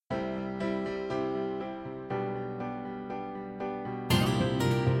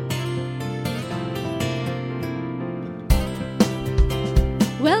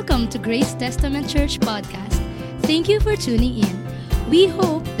Welcome to Grace Testament Church Podcast. Thank you for tuning in. We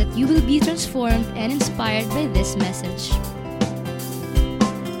hope that you will be transformed and inspired by this message.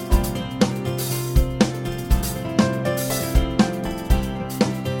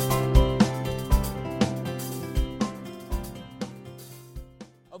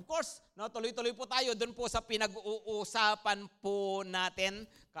 Of course, no, tuloy-tuloy po tayo doon po sa pinag-uusapan po natin.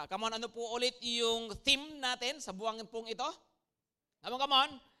 Come on, ano po ulit yung theme natin sa buwang pong ito? Come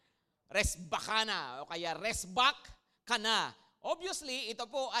on. Rest back ka na, o kaya rest back ka na. Obviously, ito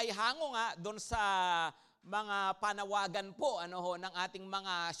po ay hango nga doon sa mga panawagan po ng ating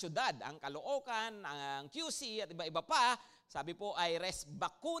mga syudad. Ang Caloocan, ang QC at iba-iba pa. Sabi po ay rest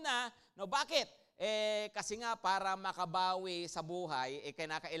back kuna. No, bakit? Kasi nga para makabawi sa buhay,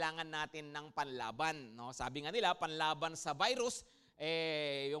 kinakailangan natin ng panlaban. No? Sabi nga nila, panlaban sa virus,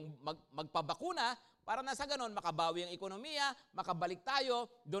 yung magpabakuna, para na sa ganon, makabawi ang ekonomiya, makabalik tayo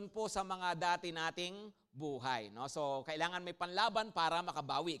doon po sa mga dati nating buhay. No? So, kailangan may panlaban para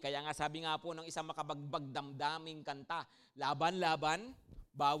makabawi. Kaya nga sabi nga po ng isang makabagbag damdaming kanta, laban-laban,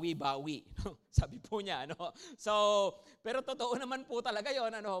 bawi-bawi. Sabi po niya. So, pero totoo naman po talaga yun.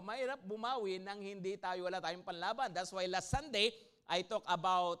 Mahirap bumawi nang wala tayong panlaban. That's why last Sunday, I talk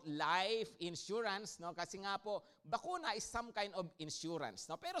about life insurance, no? Kasi nga po, bakuna is some kind of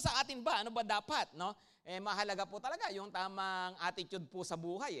insurance, no? Pero sa atin ba, ano ba dapat, no? Mahalaga po talaga yung tamang attitude po sa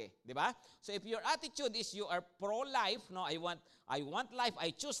buhay, di ba? So if your attitude is you are pro-life, no? I want life,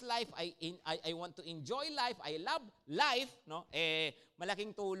 I choose life, I want to enjoy life, I love life, no?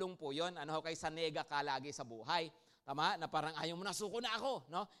 Malaking tulong po 'yon, kaysa nega ka lagi sa buhay. Tama? Na parang ayaw mo na, suko na ako.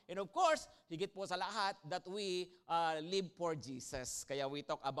 No? And of course, higit po sa lahat, that we live for Jesus. Kaya we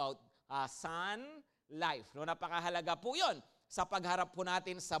talk about sun life. No? Napakahalaga po yon sa pagharap po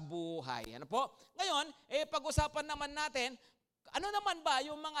natin sa buhay. Ano po? Ngayon, pag-usapan naman natin, ano naman ba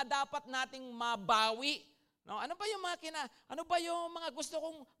yung mga dapat nating mabawi? No? Ano ba yung mga gusto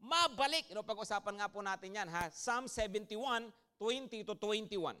kong mabalik? No? Pag-usapan nga po natin yan. Psalm 71, 20 to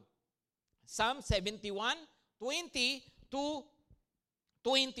 21. Psalm 71, 20 to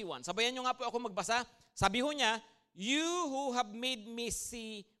 21. Sabayan nyo nga po ako magbasa. Sabi ho niya, you who have made me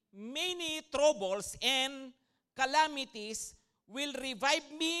see many troubles and calamities will revive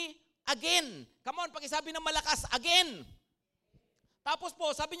me again. Come on, pakisabi ng malakas, again. Tapos po,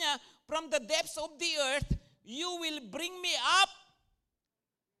 sabi niya, from the depths of the earth, you will bring me up.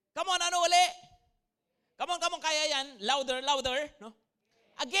 Come on, ano uli? Come on, kaya yan. Louder, no?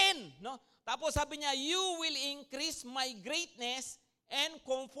 Again, no? Tapos sabi niya, you will increase my greatness and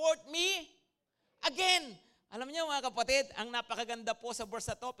comfort me again. Alam niyo mga kapatid, ang napakaganda po sa verse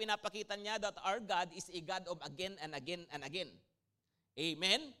na to, pinapakita niya that our God is a God of again and again and again.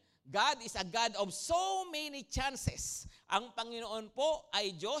 Amen? God is a God of so many chances. Ang Panginoon po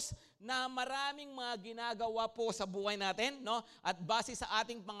ay Diyos na maraming mga ginagawa po sa buhay natin, no? At base sa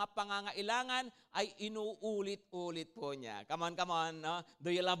ating mga pangangailangan ay inuulit-ulit po niya. Come on, no? Do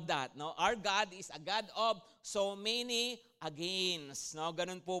you love that, no? Our God is a God of so many agains, no?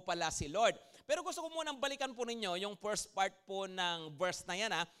 Ganun po pala si Lord. Pero gusto ko munang balikan po ninyo yung first part po ng verse na yan,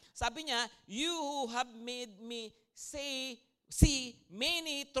 Sabi niya, you who have made me see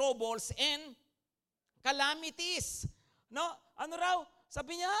many troubles and calamities. No? Ano raw?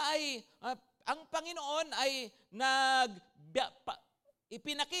 Sabi niya ay, ang Panginoon ay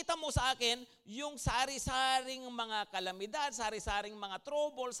ipinakita mo sa akin yung sari-saring mga kalamidad, sari-saring mga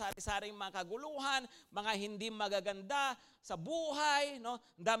trouble, sari-saring mga kaguluhan, mga hindi magaganda sa buhay. No?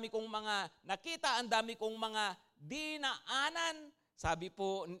 Ang dami kong mga nakita, ang dami kong mga dinaanan. Sabi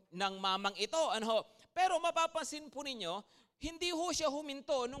po ng mamang ito. Pero mapapansin po ninyo, hindi ho siya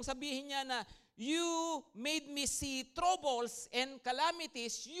huminto nung sabihin niya na, you made me see troubles and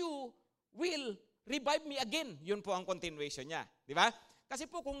calamities, you will revive me again. Yun po ang continuation niya. Di ba? Kasi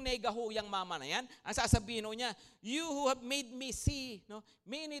po kung nega ho yung mama na yan, ang sasabihin ho niya, you who have made me see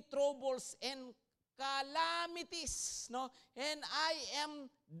many troubles and calamities, and I am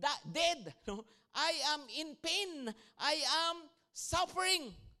dead. I am in pain. I am suffering.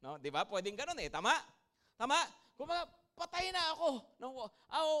 Di ba? Pwedeng ganun Tama? Kung patay na ako.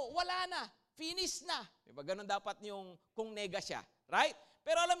 Wala na. Finish na. Diba? Ganun dapat yung kung nega siya. Right?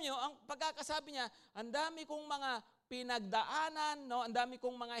 Pero alam nyo, ang pagkakasabi niya, ang dami kong mga pinagdaanan, ang dami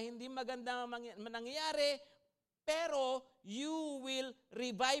kong mga hindi magandang nangyayari, pero you will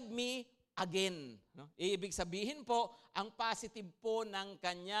revive me again. Ibig sabihin po, ang positive po ng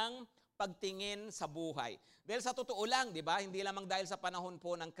kanyang pagtingin sa buhay. Dahil sa totoo lang, di ba, hindi lamang dahil sa panahon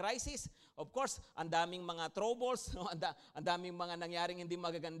po ng crisis, of course, ang daming mga troubles, ang daming mga nangyaring hindi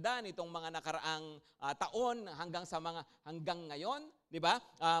magaganda nitong mga nakaraang taon hanggang ngayon. 'di ba?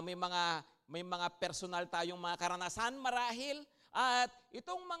 May mga personal tayong mga karanasan marahil, at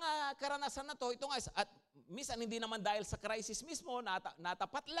itong mga karanasan na to, at minsan hindi naman dahil sa crisis mismo,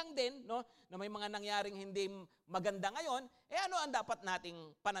 natapat lang din, no, na may mga nangyaring hindi maganda ngayon, ano ang dapat nating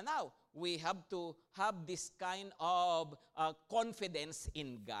pananaw? We have to have this kind of confidence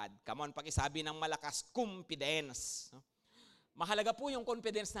in God. Come on, pakisabi ng malakas, confidence. No? Mahalaga po yung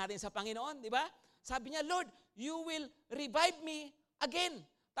confidence natin sa Panginoon, di ba? Sabi niya, Lord, you will revive me again.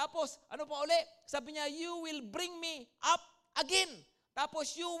 Tapos, ano pa uli? Sabi niya, you will bring me up again.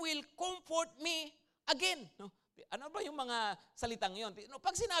 Tapos, you will comfort me again. No? Ano ba yung mga salitang yun?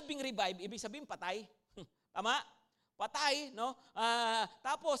 Pag sinabing revive, ibig sabihin patay. Tama? Patay, no?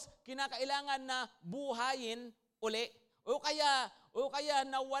 Tapos, kinakailangan na buhayin uli. O kaya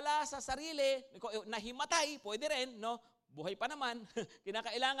nawala sa sarili, nahimatay, pwede rin, no? Buhay pa naman,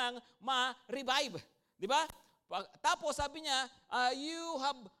 kinakailangang ma-revive. Di ba? Tapos sabi niya,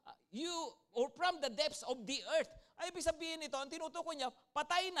 or from the depths of the earth. Ay, ibig sabihin nito, ang tinutukoy niya,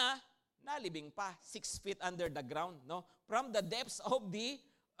 patay na, nalibing pa, 6 feet under the ground. No? From the depths of the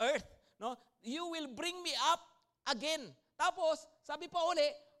earth. No? You will bring me up again. Tapos, sabi pa uli,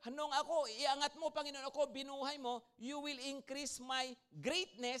 hanong ako, iangat mo, Panginoon ako, binuhay mo, you will increase my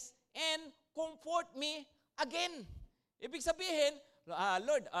greatness and comfort me again. Ibig sabihin,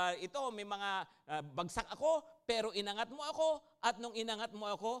 Lord, ito may mga bagsak ako, pero inangat mo ako, at nung inangat mo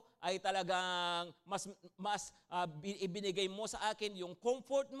ako, ay talagang mas ibinigay mo sa akin yung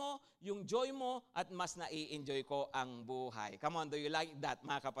comfort mo, yung joy mo, at mas nai-enjoy ko ang buhay. Come on, do you like that,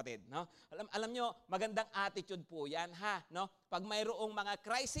 mga kapatid? No? Alam nyo, magandang attitude po yan, ha? No? Pag mayroong mga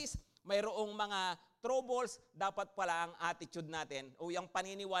crisis, mayroong mga troubles, dapat pala ang attitude natin, o yung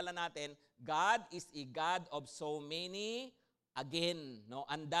paniniwala natin, God is a God of so many again, no?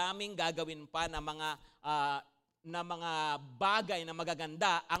 Ang daming gagawin pa na mga bagay na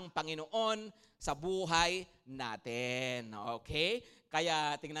magaganda ang Panginoon sa buhay natin. Okay?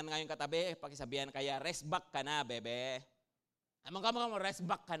 Kaya tingnan nga yung katabi, pakisabihan, kaya rest back ka na, bebe. Rest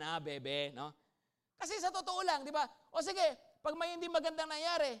back ka na, bebe, no? Kasi sa totoo lang, di ba? O sige, pag may hindi magandang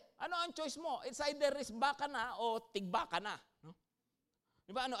nangyari, ano ang choice mo? It's either rest back ka na o tigba ka na, no?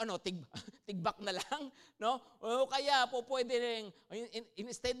 Di ba? Tigbak na lang, no? O kaya po pwede rin,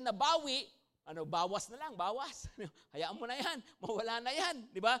 instead na bawi, bawas na lang, bawas. Hayaan mo na yan, mawala na yan,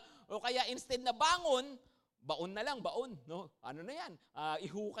 di ba? O kaya instead na bangon, baon na lang, baon, no? Ano na yan?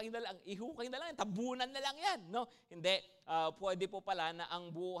 Ihukay na lang, tabunan na lang yan, no? Hindi, pwede po pala na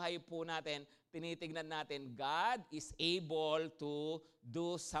ang buhay po natin, tinitignan natin, God is able to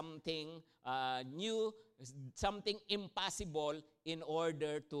do something new, something impossible in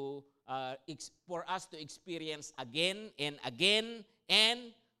order to for us to experience again and again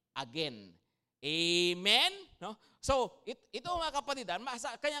and again. Amen? No? So, ito mga kapatid,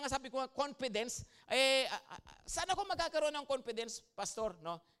 kaya nga sabi ko, confidence, saan ako magkakaroon ng confidence, Pastor?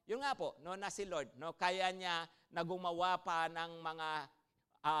 No? Yun nga po, no, na si Lord, no, kaya niya na gumawa pa ng mga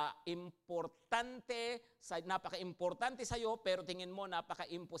napaka-importante sa'yo, pero tingin mo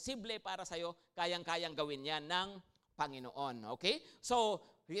napaka-imposible para sa'yo, kayang-kayang gawin yan ng Panginoon. Okay? So,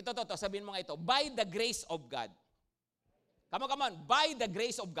 sabihin mo nga ito, by the grace of God. Come on, by the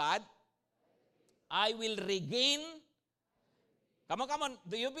grace of God, I will regain. Come on,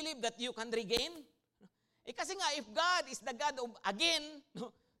 do you believe that you can regain? Kasi nga, if God is the God of again,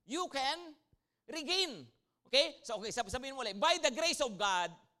 you can regain. Okay? So, sabihin mo ulit, by the grace of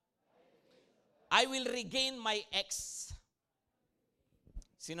God, I will regain my ex.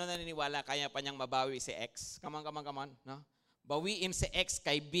 Sino naniniwala kaya pa niyang mabawi si ex? Come on. No? Bawiin si ex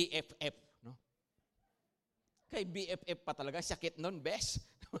kay BFF. No? Kay BFF pa talaga, sakit nun, bes.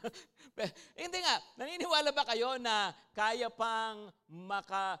 Hindi nga, naniniwala ba kayo na kaya pang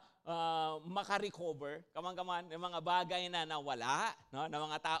maka-recover? Come on, yung mga bagay na nawala, no? Na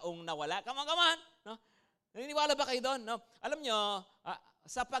mga taong nawala. Come on, no? Naniniwala ba kayo doon? No? Alam nyo,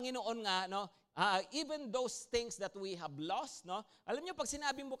 sa Panginoon nga, no, even those things that we have lost, no? Alam nyo, pag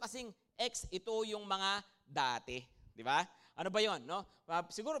sinabi mo kasing ex, ito yung mga dati. Di ba? Ano ba yon? No?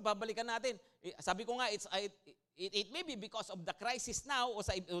 Siguro, babalikan natin. Sabi ko nga, it may be because of the crisis now o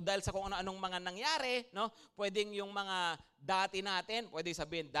dahil sa kung ano-anong mga nangyari, no? Pwedeng yung mga dati natin, pwedeng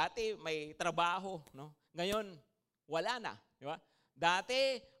sabihin, dati may trabaho, no? Ngayon, wala na. Di ba?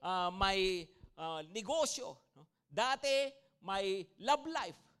 Dati, may negosyo. No? Dati, may love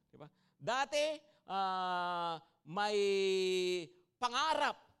life. Diba? Dati, may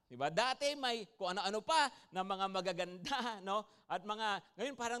pangarap. Diba? Dati, may kung ano-ano pa na mga magaganda. No? At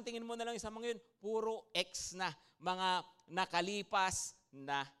ngayon parang tingin mo na lang sa mga yun, puro ex na. Mga nakalipas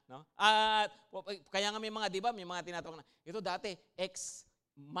na, no? At kaya nga may mga, di ba, may mga tinatawag na, ito dati,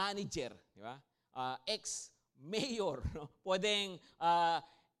 ex-manager, di ba? Ex-mayor, no? Pwedeng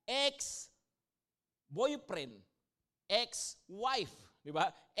ex-boyfriend, ex-wife, di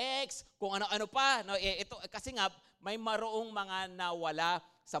ba? Ex, kung ano-ano pa, no? Ito, kasi nga, may maroong mga nawala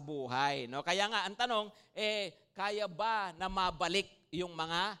sa buhay, no? Kaya nga, ang tanong, kaya ba na mabalik yung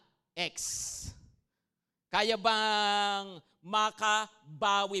mga ex? Kaya bang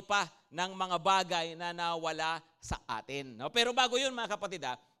makabawi pa ng mga bagay na nawala sa atin? No? Pero bago yun mga kapatid,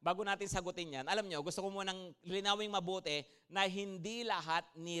 bago natin sagutin yan, alam nyo, gusto ko munang linawing mabuti na hindi lahat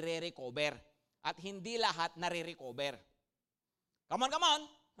nire-recover at hindi lahat nare-recover. Come on.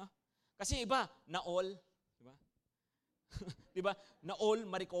 No? Kasi iba, na-all. Diba? Diba? Na-all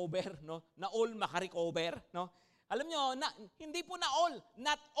ma-recover. No? Na-all maka-recover. No? Alam nyo, hindi po na-all,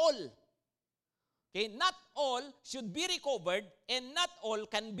 not all. Okay, not all should be recovered and not all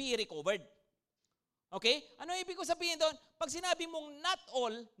can be recovered. Okay? Ano ibig ko sabihin doon? Pag sinabi mong not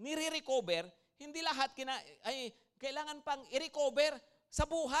all nire-recover, hindi lahat kailangan pang i-recover sa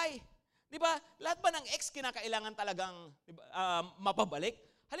buhay. 'Di ba? Lahat ba ng ex kinakailangan talagang mapabalik?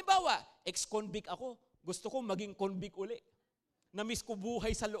 Halimbawa, ex-convict ako. Gusto ko maging convict uli. Na-miss ko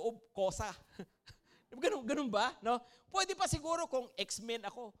buhay sa loob, kosa. Ganun ba? No? Pwede pa siguro kung ex-men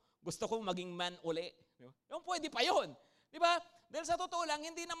ako. Gusto kong maging man uli. Yung pwede pa yun. Di ba? Dahil sa totoo lang,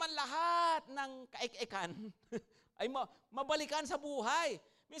 hindi naman lahat ng kaik-ikan ay mabalikan sa buhay.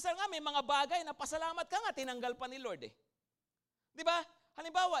 Minsan nga, may mga bagay na pasalamat ka nga, tinanggal pa ni Lord eh. Di ba?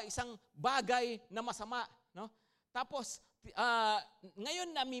 Halimbawa, isang bagay na masama. No? Tapos,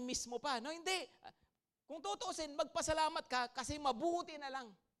 ngayon namimiss mo pa. No? Hindi. Kung tutuusin, magpasalamat ka kasi mabuti na lang.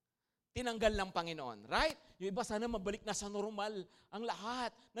 Tinanggal ng Panginoon. Right? Yung iba sana mabalik na sa normal ang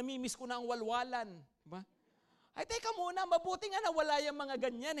lahat. Namimiss ko na ang walwalan. Diba? Ay, teka muna, mabuti nga na wala yung mga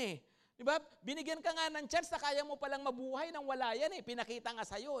ganyan eh. Diba? Binigyan ka nga ng chance na kaya mo palang mabuhay nang wala yan eh. Pinakita nga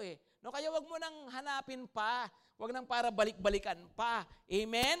sa'yo eh. No, kaya wag mo nang hanapin pa. Wag nang para balik-balikan pa.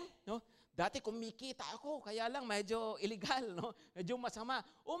 Amen? No? Dati kumikita ako, kaya lang medyo illegal, no? Medyo masama.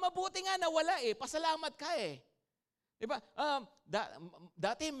 O mabuti nga na wala eh. Pasalamat ka eh. Diba?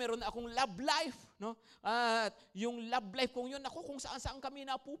 Dati meron akong love life, no? At yung love life kong yun, ako kung saan-saan kami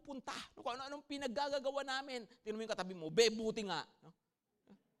napupunta. No? Kung ano-anong pinaggagawa namin. Tingnan mo yung katabi mo, buti nga. No?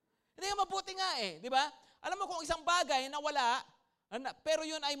 Hindi nga mabuti nga eh, di ba? Alam mo kung isang bagay na wala, pero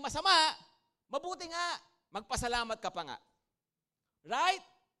yun ay masama, mabuti nga, magpasalamat ka pa nga. Right?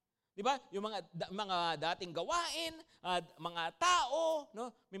 Di ba? Yung mga dating gawain, mga tao,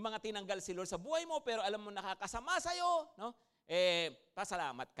 no? May mga tinanggal si Lord sa buhay mo, pero alam mo nakakasama sa'yo, no?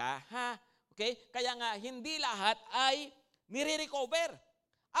 Pasalamat ka, ha? Okay? Kaya nga, hindi lahat ay nire-recover.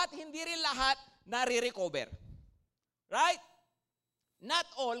 At hindi rin lahat nare-recover. Right? Not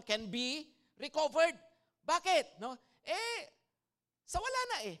all can be recovered. Bakit? No? Sa wala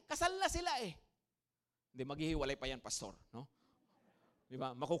na eh. Kasal na sila eh. Hindi, maghihiwalay pa yan, pastor, no? Di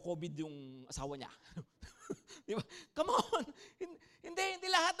ba? Maku-COVID yung asawa niya. Di ba? Come on. Hindi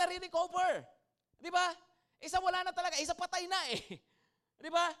lahat na re-recover. Di ba? Isa wala na talaga. Isa patay na eh. Di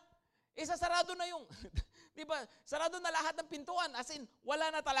ba? Isa sarado na yung, di ba? Sarado na lahat ng pintuan. As in,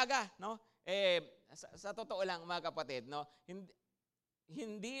 wala na talaga. No? Sa totoo lang, mga kapatid, no?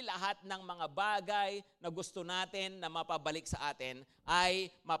 Hindi lahat ng mga bagay na gusto natin na mapabalik sa atin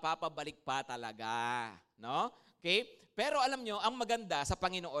ay mapapabalik pa talaga. No? Okay? Pero alam nyo, ang maganda sa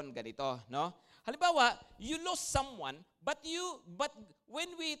Panginoon ganito, no? Halimbawa, you lost someone, but when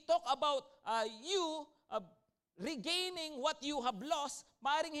we talk about you regaining what you have lost,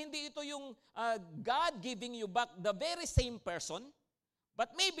 maaaring hindi ito yung God giving you back the very same person,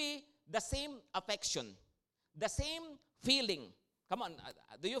 but maybe the same affection, the same feeling. Come on,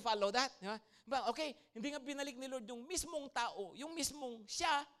 do you follow that? Okay, hindi nga binalik ni Lord yung mismong tao, yung mismong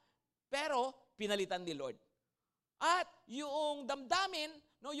siya, pero pinalitan ni Lord. At yung damdamin,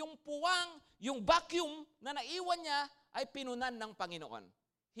 no, yung puwang, yung vacuum na naiwan niya ay pinunan ng Panginoon.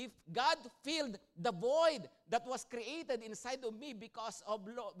 God filled the void that was created inside of me because of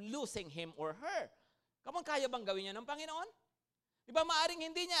losing him or her. Kamang kaya bang gawin niya ng Panginoon? Diba maaring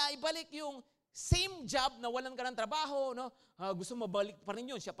hindi niya ibalik yung same job na walang ka ng trabaho, no? Gusto mabalik pa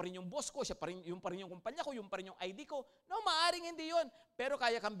rin yun. Siya pa rin yung boss ko, siya pa rin yung kumpanya ko, yung pa rin yung ID ko. No, maaring hindi yun. Pero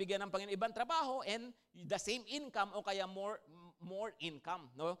kaya kang bigyan ng Panginoon ibang trabaho and the same income o kaya more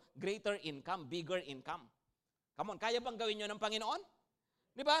income, no? Greater income, bigger income. Come on, kaya bang gawin yun ng Panginoon?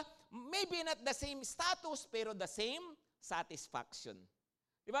 Di ba? Maybe not the same status, pero the same satisfaction.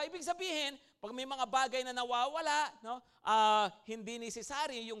 Diba? Ibig sabihin, pag may mga bagay na nawawala, no, hindi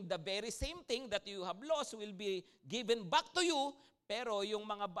necessary yung the very same thing that you have lost will be given back to you, pero yung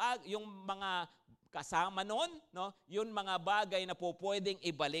mga kasama noon, no, yun mga bagay na po pwedeng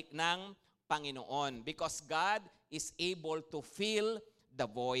ibalik ng Panginoon because God is able to fill the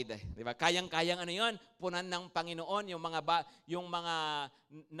void. Di ba? Kayang-kayang ano 'yon? Punan ng Panginoon yung mga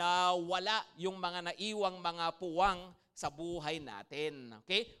nawala, yung mga naiwang mga puwang sa buhay natin.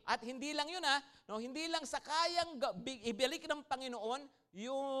 Okay? At hindi lang 'yun no, hindi lang sa kayang ibalik ng Panginoon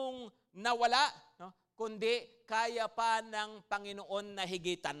yung nawala, no, kundi kaya pa ng Panginoon na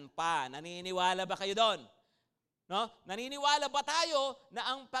higitan pa. Naniniwala ba kayo doon? No? Naniniwala ba tayo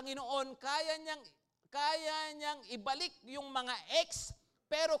na ang Panginoon kaya niyang ibalik yung mga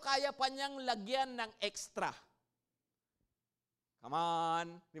pero kaya pa niyang lagyan ng extra? Come on,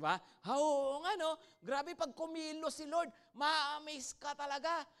 di ba? Oo nga, no? Grabe pag kumilos si Lord, ma-amaze ka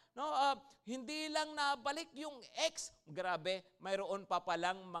talaga. No? Hindi lang nabalik yung grabe, mayroon pa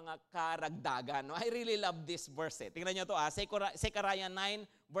palang mga karagdagan. No? I really love this verse. Tingnan niyo to, Zechariah 9,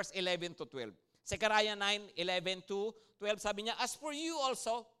 verse 11 to 12. Zechariah 9, 11 to 12, sabi niya, "As for you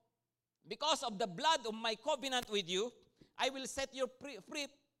also, because of the blood of my covenant with you, I will set your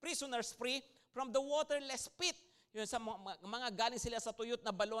prisoners free from the waterless pit." Yun sa mga galing sila sa tuyot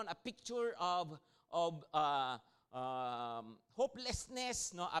na balon, a picture of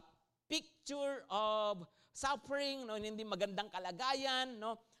hopelessness, no, a picture of suffering, no, hindi magandang kalagayan,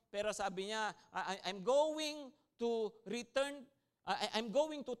 no. Pero sabi niya, I'm going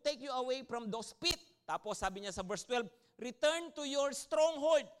to take you away from those pit. Tapos sabi niya sa verse 12, "Return to your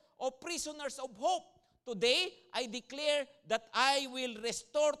stronghold, O prisoners of hope. Today, I declare that I will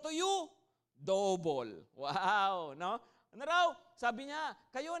restore to you double." Wow, no? Ano raw? Sabi niya,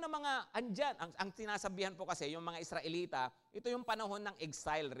 kayo na mga andyan, ang sinasabihan po kasi, yung mga Israelita, ito yung panahon ng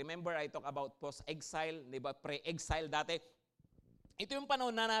exile. Remember, I talk about post-exile, di ba, pre-exile dati. Ito yung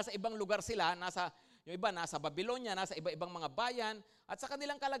panahon na nasa ibang lugar sila, yung iba nasa Babylonia, nasa iba-ibang mga bayan, at sa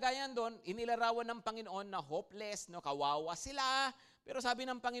kanilang kalagayan doon, inilarawan ng Panginoon na hopeless, no, kawawa sila. Pero sabi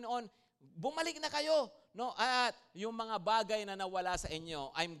ng Panginoon, bumalik na kayo, no? At yung mga bagay na nawala sa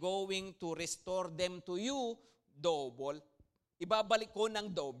inyo, I'm going to restore them to you double. Ibabalik ko ng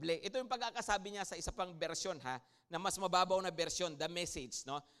doble. Ito yung pagkakasabi niya sa isa pang version, na mas mababaw na version, the Message,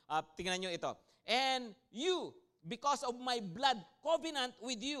 no? Tingnan niyo ito. "And you, because of my blood covenant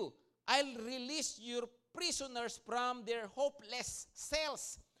with you, I'll release your prisoners from their hopeless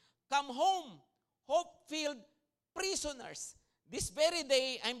cells. Come home, hope-filled prisoners. This very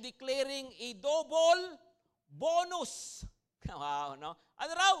day, I'm declaring a double bonus." Wow, no?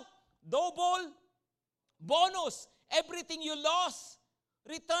 Ano raw? Double bonus. Everything you lost,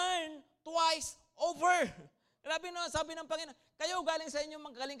 return twice over. Grabe, no? Sabi ng Panginoon,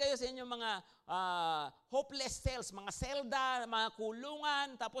 galing kayo sa inyong mga hopeless cells, mga selda, mga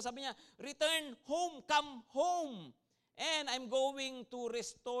kulungan. Tapos sabi niya, return home, come home. And I'm going to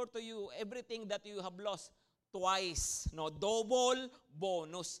restore to you everything that you have lost twice. No? Double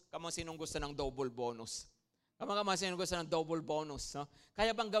bonus. Kamo sinong gusto ng double bonus? Kamo sinong gusto ng double bonus? No?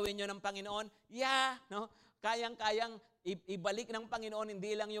 Kaya bang gawin nyo ng Panginoon? Yeah. No? Kayang-kayang ibalik ng Panginoon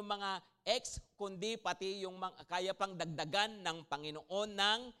hindi lang yung mga kundi pati yung kaya pang dagdagan ng Panginoon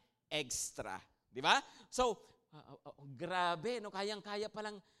ng extra. Di ba? So, grabe, no? Kayang-kaya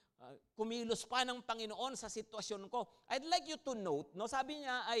palang kumilos pa ng Panginoon sa sitwasyon ko. I'd like you to note, no? Sabi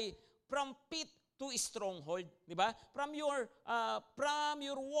niya ay from pit to stronghold, di ba? From your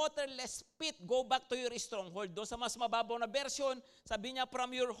waterless pit, go back to your stronghold. Doon sa mas mababaw na version, sabi niya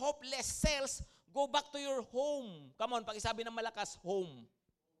from your hopeless cells, go back to your home. Come on, pakisabi ng malakas, home.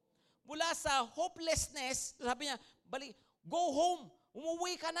 Mula sa hopelessness, sabi niya, go home.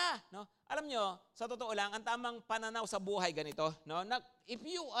 Umuwi ka na, no? Alam nyo, sa totoo lang, ang tamang pananaw sa buhay ganito, no? If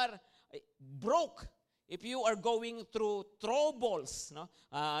you are broke, if you are going through troubles, no?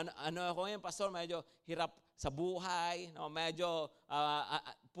 Ako ngayon, pastor, medyo hirap sa buhay, no? Medyo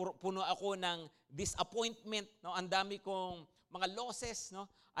puno ako ng disappointment, no? Ang dami kong mga losses, no?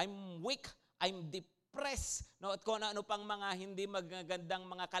 I'm weak, I'm depressed, no? At kung ano pang mga hindi magagandang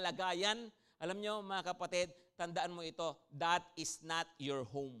mga kalagayan. Alam nyo, mga kapatid, tandaan mo ito, that is not your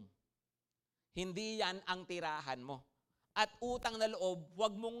home. Hindi yan ang tirahan mo. At utang na loob,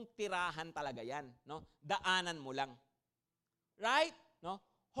 huwag mong tirahan talaga yan. No? Daanan mo lang. Right? No?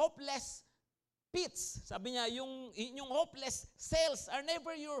 Hopeless pits. Sabi niya, yung hopeless cells are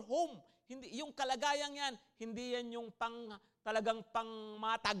never your home. Hindi, yung kalagayan yan, hindi yan yung talagang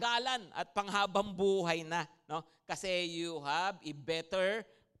pangmatagalan at panghabang buhay na. No? Kasi you have a better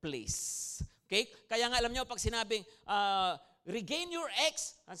place. Okay? Kaya nga alam nyo, pag sinabing, regain your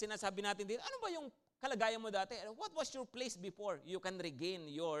ang sinasabi natin dito, ano ba yung kalagayan mo dati? What was your place before? You can regain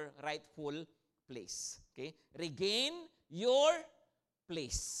your rightful place. Okay? Regain your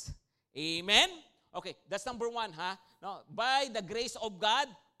place. Amen? Okay, that's number 1, ha? No, by the grace of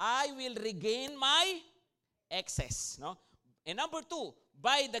God, I will regain my excess. No? And number 2,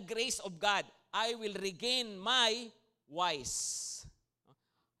 by the grace of God, I will regain my wise.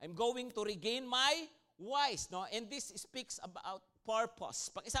 I'm going to regain my wise. No? And this speaks about purpose.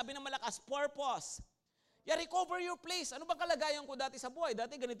 Pag isabi ng malakas, purpose. Recover your place. Ano bang kalagayan ko dati sa buhay?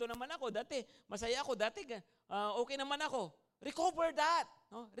 Dati ganito naman ako. Dati masaya ako. Dati okay naman ako. Recover that.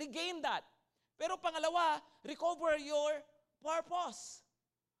 No? Regain that. Pero pangalawa, recover your purpose.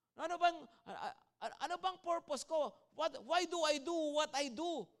 Ano bang purpose ko? Why do I do what I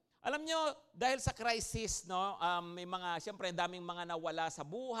do? Alam nyo, dahil sa crisis, no, may siyempre, daming mga nawala sa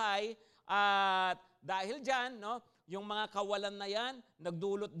buhay. At dahil dyan, no, yung mga kawalan na yan,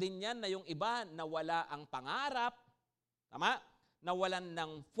 nagdulot din yan na yung iba nawala ang pangarap. Tama? Nawalan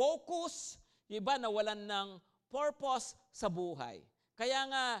ng focus. Yung iba nawalan ng purpose sa buhay. Kaya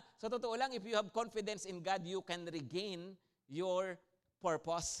nga, sa totoo lang, if you have confidence in God, you can regain your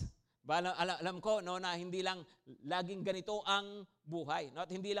purpose. Alam ko no, na hindi lang laging ganito ang buhay. No?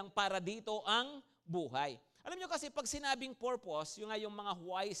 At hindi lang para dito ang buhay. Alam nyo kasi pag sinabing purpose, yung mga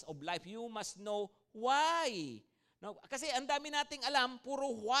whys of life, you must know why. No? Kasi ang dami nating alam,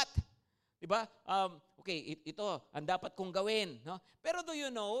 puro what. Diba? Okay, ito, ang dapat kong gawin. No? Pero do you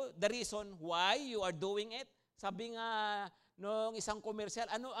know the reason why you are doing it? Sabi nga nung isang komersyal,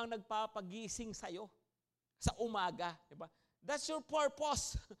 ano ang nagpapagising sa'yo sa umaga? Diba? That's your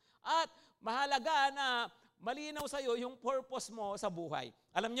purpose. At mahalaga na malinaw sa'yo yung purpose mo sa buhay.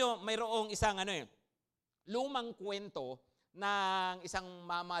 Alam nyo, mayroong isang lumang kwento ng isang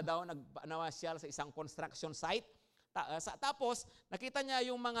mama daw nagnawasyal sa isang construction site. Tapos, nakita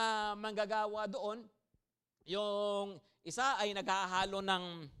niya yung mga manggagawa doon. Yung isa ay naghahalo ng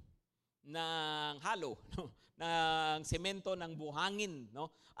halo, no? Ng semento, ng buhangin.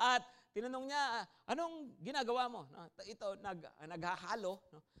 No? At tinanong niya, anong ginagawa mo? No? Ito, naghahalo.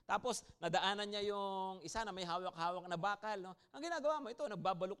 No? Tapos, nadaanan niya yung isa na may hawak-hawak na bakal. No? Ang ginagawa mo, ito,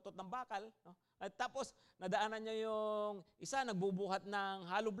 nagbabaluktot ng bakal. No? At tapos, nadaanan niya yung isa, nagbubuhat ng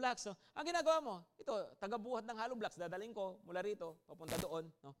hollow blocks. No? Ang ginagawa mo, ito, tagabuhat ng hollow blocks, dadaling ko mula rito, papunta doon.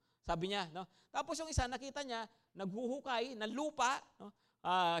 No? Sabi niya. No? Tapos yung isa, nakita niya, naghuhukay ng lupa. No?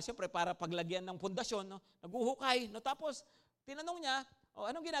 Siyempre, para paglagyan ng pundasyon. No? Naghuhukay. No? Tapos, tinanong niya,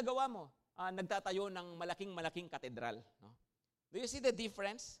 anong ginagawa mo? Nagtatayo ng malaking katedral. No? Do you see the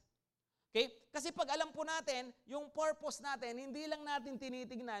difference? Okay? Kasi pag alam po natin, yung purpose natin, hindi lang natin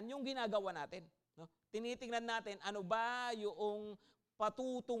tinitignan yung ginagawa natin. No? Tinitignan natin, ano ba yung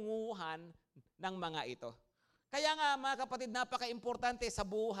patutunguhan ng mga ito. Kaya nga, mga kapatid, napaka-importante sa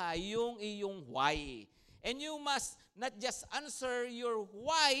buhay yung iyong why. And you must not just answer your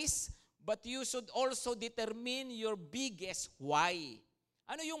whys, but you should also determine your biggest why.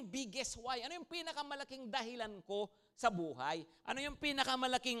 Ano yung biggest why? Ano yung pinakamalaking dahilan ko sa buhay? Ano yung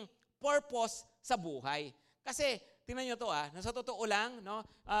pinakamalaking purpose sa buhay? Kasi, tingnan nyo to na sa totoo lang, no,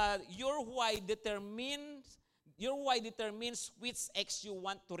 your why determines which X you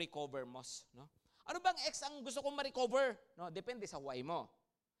want to recover most. No? Ano bang X ang gusto kong ma-recover? No, depende sa why mo.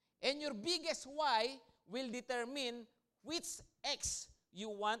 And your biggest why will determine which X you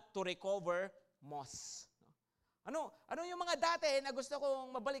want to recover most. Ano yung mga dati na gusto kong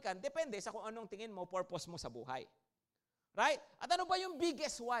mabalikan? Depende sa kung anong tingin mo, purpose mo sa buhay. Right? At ano ba yung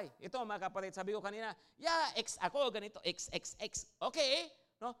biggest why? Ito mga kapatid, sabi ko kanina, X ako, ganito, X. Okay,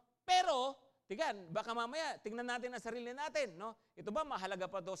 no? Pero, baka mamaya, tingnan natin ang sarili natin, no? Ito ba, mahalaga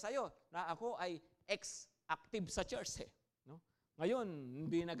pa to sa'yo, na ako ay X-active sa church, no? Ngayon,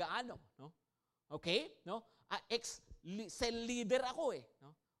 hindi nag-aano, no? Okay? No? Ex-cell leader ako,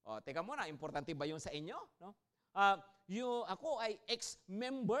 no? Teka muna, importante ba yun sa inyo? No? Ako ay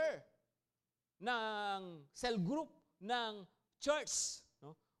ex-member ng cell group ng church.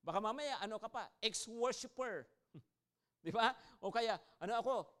 No? Baka mamaya, ka pa? Ex-worshipper. Di ba? O kaya,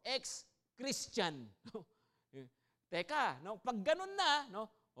 ako? Ex-Christian. Teka, no? Pag ganun na, no?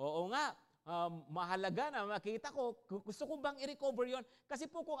 Oo nga, mahalaga na makita ko, gusto ko bang i-recover yon? Kasi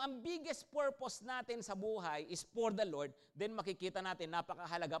po kung ang biggest purpose natin sa buhay is for the Lord, then makikita natin,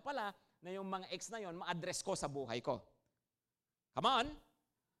 napakahalaga pala na yung mga ex na yon, ma-address ko sa buhay ko. Come on?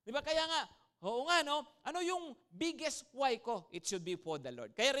 Di ba? Kaya nga, oo nga, no? Ano yung biggest why ko? It should be for the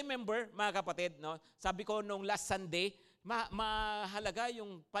Lord. Kaya remember, mga kapatid, no? Sabi ko nung last Sunday, mahalaga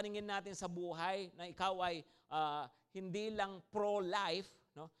yung paningin natin sa buhay na ikaw ay hindi lang pro-life,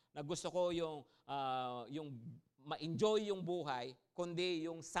 no? Na gusto ko yung ma-enjoy yung buhay, kundi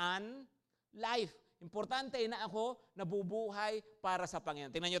yung sun life. Importante na ako nabubuhay para sa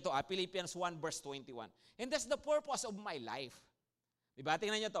Panginoon. Tingnan nyo to, Philippians 1 verse 21. And that's the purpose of my life. Diba?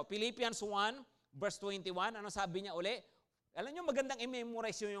 Tingnan nyo to. Philippians 1, verse 21. Ano sabi niya uli? Alam nyo, magandang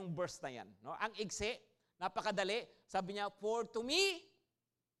i-memorize yung verse na yan. No? Ang igsi, napakadali. Sabi niya, for to me,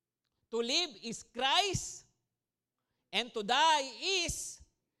 to live is Christ, and to die is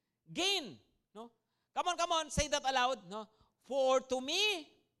gain. No? Come on, say that aloud. No? For to me,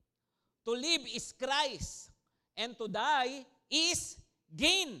 to live is Christ, and to die is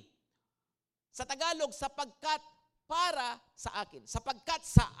gain. Sa Tagalog, sapagkat para sa akin. Sapagkat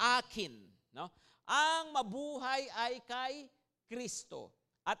sa akin. No? Ang mabuhay ay kay Kristo.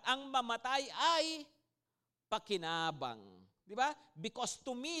 At ang mamatay ay pakinabang. Di ba? Because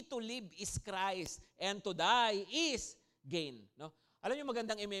to me to live is Christ and to die is gain. No? Alam niyo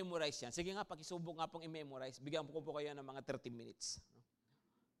magandang i-memorize yan. Sige nga, pakisubok nga pong i-memorize. Bigyan po kayo ng mga 30 minutes. No?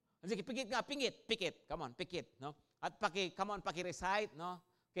 Sige, pikit. Come on, pikit. No? At paki-recite. No?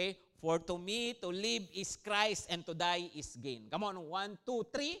 Okay? For to me to live is Christ and to die is gain. Come on, 1, 2,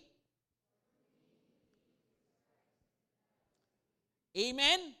 3.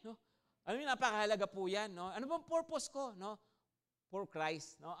 Amen? No? Alam niyo, napakahalaga po yan. No? Ano bang purpose ko? No? For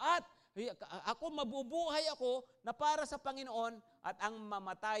Christ. No? At mabubuhay ako na para sa Panginoon at ang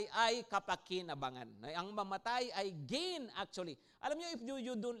mamatay ay kapakinabangan. Ang mamatay ay gain actually. Alam niyo, if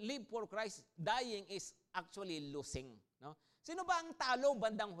you don't live for Christ, dying is actually losing. No? Sino ba ang talo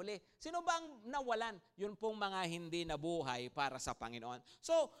bandang huli? Sino ba ang nawalan? Yun pong mga hindi nabuhay para sa Panginoon.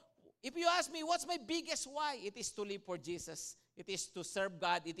 So, if you ask me, what's my biggest why? It is to live for Jesus. It is to serve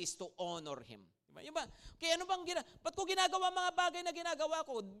God. It is to honor Him. Diba? Kaya ano bang ba't ko ginagawa mga bagay na ginagawa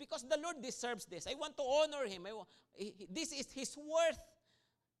ko? Because the Lord deserves this. I want to honor Him. This is His worth.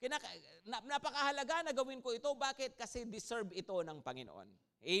 Napakahalaga na gawin ko ito. Bakit? Kasi deserve ito ng Panginoon.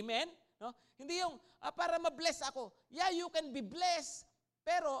 Amen? No? Hindi yung para ma-bless ako. Yeah, you can be blessed.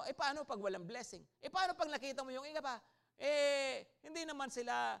 Pero, paano pag walang blessing? Paano pag nakita mo yung iba pa? Hindi naman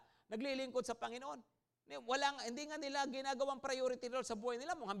sila naglilingkod sa Panginoon. Hindi nga nila ginagawang priority role sa buhay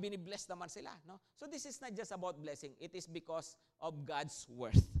nila, mukhang binibless naman sila. No? So this is not just about blessing. It is because of God's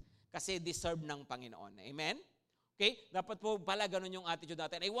worth. Kasi deserve ng Panginoon. Amen? Okay? Dapat po pala ganun yung attitude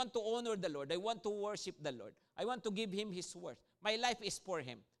natin. I want to honor the Lord. I want to worship the Lord. I want to give Him His worth. My life is for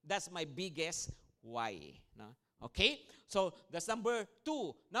Him. That's my biggest why. No? Okay? So, that's number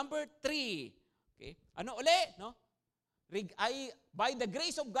 2. Number 3. Okay? Ano uli? No? By the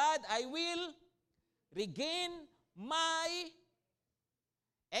grace of God, I will regain my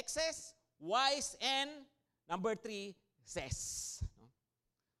excess, wise, and number 3, cess.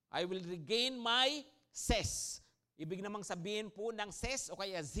 I will regain my cess. Ibig namang sabihin po ng cess o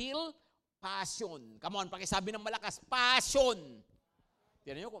kaya zeal, passion. Come on, pakisabi ng malakas, passion.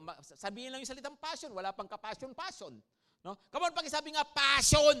 Tignan nyo, sabihin lang yung salitang passion, wala pang ka-passion. No? Come on, pakisabi nga,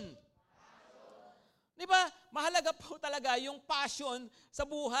 passion. Di ba? Mahalaga po talaga yung passion sa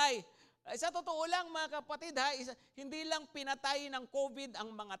buhay. Sa totoo lang mga kapatid, hindi lang pinatay ng COVID ang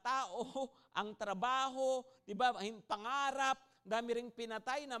mga tao, ang trabaho, di ba, pangarap, dami ring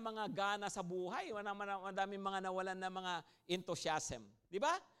pinatay na mga gana sa buhay, dami mga nawalan na mga enthusiasm. Di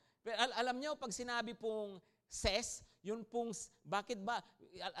ba? Alam nyo, pag sinabi pong cess, yun pong, bakit ba?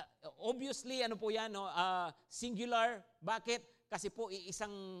 Obviously, ano po yan, no? Singular. Bakit? Kasi po,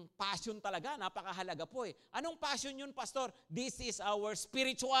 isang passion talaga, napakahalaga po eh. Anong passion yun, Pastor? This is our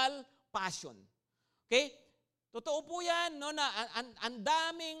spiritual passion. Okay? Totoo po yan, no, na ang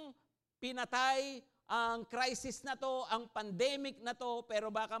daming pinatay ang crisis na to, ang pandemic na to, pero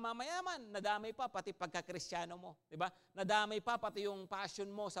baka mamaya man, nadamay pa pati pagka-Kristiyano mo. Diba? Nadamay pa pati yung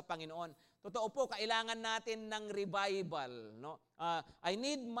passion mo sa Panginoon. Totoo po, kailangan natin ng revival. No? I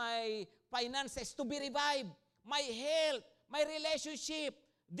need my finances to be revived. My health, my relationship,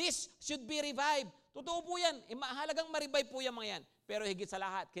 this should be revived. Totoo po yan. Mahalagang ma-revive po yan mga yan. Pero higit sa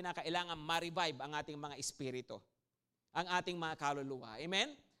lahat, kinakailangan ma-revive ang ating mga espiritu. Ang ating mga kaluluwa.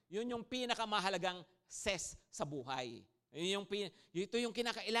 Amen? Yun yung pinakamahalagang cess sa buhay. Ito yung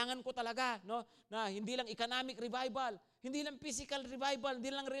kinakailangan ko talaga. No? Na hindi lang economic revival, hindi lang physical revival,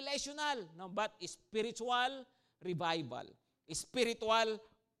 hindi lang relational, no? But spiritual revival. Spiritual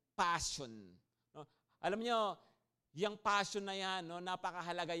passion. No? Alam nyo, yung passion na yan, no,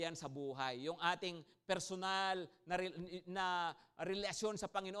 napakahalaga yan sa buhay. Yung ating personal na relasyon sa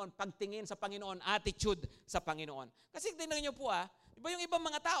Panginoon, pagtingin sa Panginoon, attitude sa Panginoon. Kasi tingnan nyo po diba yung ibang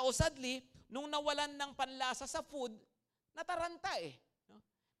mga tao, sadly, nung nawalan ng panlasa sa food, nataranta eh. No?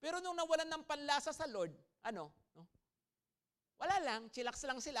 Pero nung nawalan ng panlasa sa Lord, No? Wala lang, chillax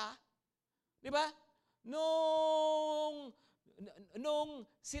lang sila. Di ba? Nung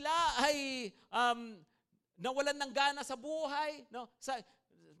sila ay nawalan ng gana sa buhay, no?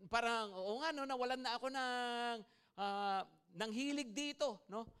 Parang, nawalan na ako ng, nanghilig dito,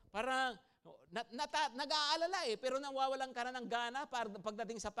 no? Parang nag-aalala pero nawawalan ka na ng gana para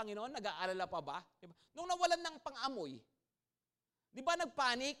pagdating sa Panginoon, nag-aalala pa ba? Diba? Nung nawalan ng pang-amoy, di ba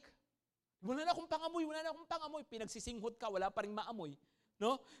nagpanik? Wala na akong pangamoy. Pinagsisinghot ka, wala pa ring maamoy.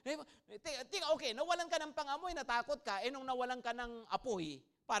 No? Okay, nawalan ka ng pangamoy, natakot ka, nung nawalan ka ng apoy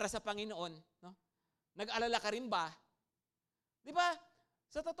para sa Panginoon, no? Nag-alala ka rin ba? Di ba?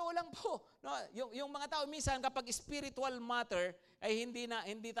 Sa totoo lang po, no, yung mga tao minsan kapag spiritual matter ay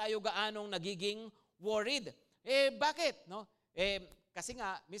hindi tayo gaanong nagiging worried. Bakit, no? Kasi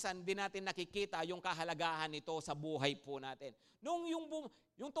nga minsan di natin nakikita yung kahalagahan nito sa buhay po natin. Nung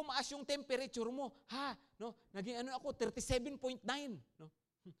yung tumaas yung temperature mo, no, naging ako 37.9, no?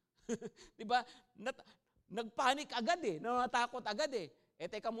 'Di ba? Nagpanik agad natakot agad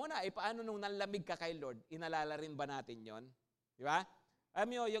teka muna, paano nung nanlamig ka kay Lord? Inalala rin ba natin 'yon? 'Di ba?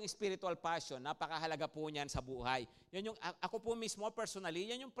 Yung spiritual passion, napakahalaga po niyan sa buhay. Yan yung, ako po mismo,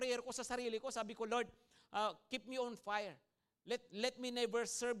 personally, yan yung prayer ko sa sarili ko. Sabi ko, Lord, keep me on fire. Let me never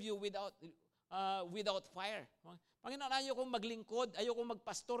serve you without fire. Panginoon, ayaw kong maglingkod, ayaw kong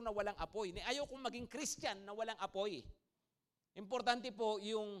magpastor na walang apoy. Ayaw kong maging Christian na walang apoy. Importante po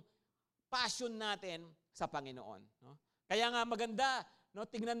yung passion natin sa Panginoon. No? Kaya nga maganda, no,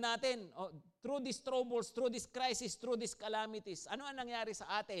 tingnan natin, through these troubles, through this crisis, through these calamities, ano ang nangyari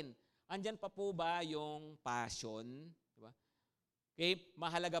sa atin? Andyan pa po ba yung passion? Diba? Okay,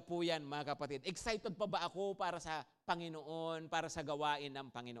 mahalaga po yan mga kapatid. Excited pa ba ako para sa Panginoon, para sa gawain ng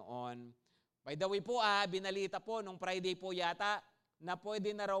Panginoon? By the way po, binalita po nung Friday po yata na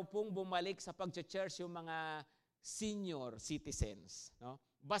pwede na raw pong bumalik sa pag-church yung mga senior citizens. No?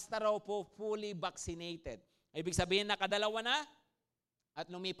 Basta raw po fully vaccinated. Ibig sabihin nakadalawa na, at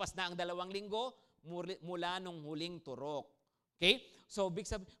lumipas na ang 2 linggo mula nung huling turok. Okay? So, big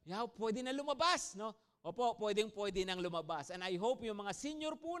sabihin, pwede na lumabas, no? Opo, pwede nang lumabas. And I hope yung mga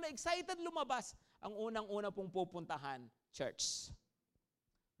senior po na excited lumabas, ang unang-una pong pupuntahan, church.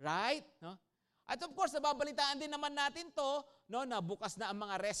 Right? No? At of course, nababalitaan din naman natin to, no, na bukas na ang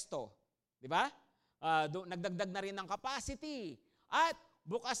mga resto. Di ba? Nagdagdag na rin ng capacity. At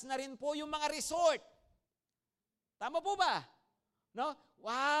bukas na rin po yung mga resort. Tama po ba? No?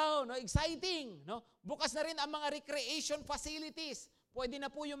 Wow, no, exciting, no? Bukas na rin ang mga recreation facilities. Pwede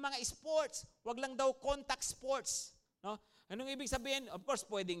na po yung mga sports, wag lang daw contact sports, no? Anong ibig sabihin? Of course,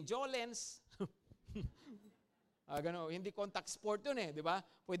 pwedeng Jolens. Hindi contact sport 'yun di ba?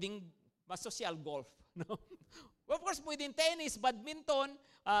 Pwedeng mas social golf, no? Of course, pwedeng tennis, badminton,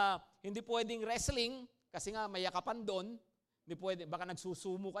 hindi pwedeng wrestling kasi nga may yakapan doon. Hindi pwede, baka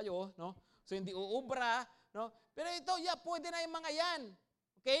nagsusumo kayo, no? So hindi uubra, no? Pero ito, pwede na yung mga yan.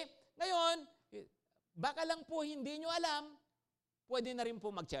 Okay? Ngayon, baka lang po hindi nyo alam, pwede na rin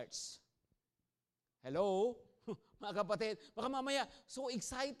po mag-church. Hello? Mga kapatid, baka mamaya, so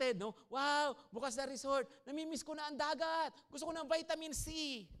excited, no? Wow, bukas na resort, namimiss ko na ang dagat, gusto ko ng vitamin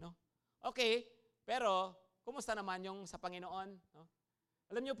C, no? Okay, pero, kumusta naman yung sa Panginoon, no?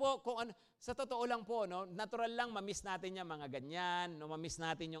 Alam niyo po, kung ano, sa totoo lang po, no, natural lang mamiss natin yung mga ganyan, no, mamiss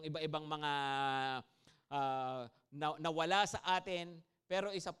natin yung iba-ibang mga nawala sa atin,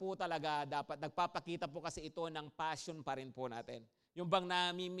 pero isa po talaga dapat, nagpapakita po kasi ito ng passion pa rin po natin. Yung bang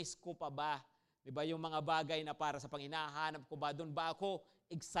nami-miss ko pa ba? Di ba yung mga bagay na para sa hinahanap ko ba? Doon ba ako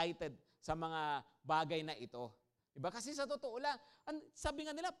excited sa mga bagay na ito? Di ba? Kasi sa totoo lang, sabi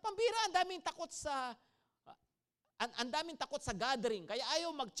nga nila, pambira, ang daming takot sa gathering. Kaya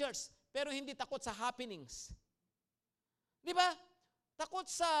ayaw mag-church, pero hindi takot sa happenings. Di ba? Takot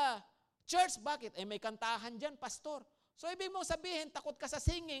sa church, bakit? May kantahan dyan, pastor. So, ibig mong sabihin, takot ka sa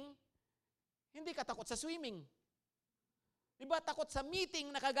singing, hindi ka takot sa swimming. Di ba? Takot sa meeting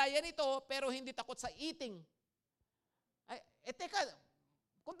na kagaya nito, pero hindi takot sa eating. Teka,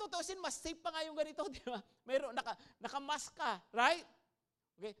 kung tutusin, mas safe pa nga yung ganito, di ba? Mayroon, nakamask ka, right?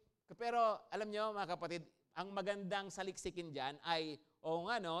 Okay? Pero, alam nyo, mga kapatid, ang magandang saliksikin dyan ay,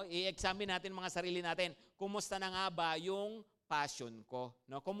 i-examine natin mga sarili natin. Kumusta na nga ba yung passion ko?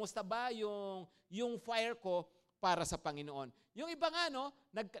 No? Kumusta ba yung fire ko para sa Panginoon? Yung iba nga,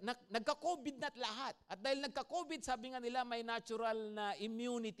 nagka-COVID na't lahat. At dahil nagka-COVID, sabi nga nila, may natural na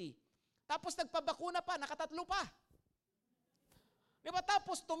immunity. Tapos nagpabakuna pa, nakatatlo pa. Diba?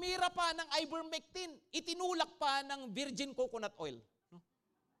 Tapos tumira pa ng ivermectin, itinulak pa ng virgin coconut oil. No?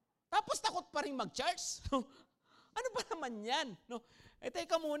 Tapos takot pa rin mag-church. Ano ba naman yan? No?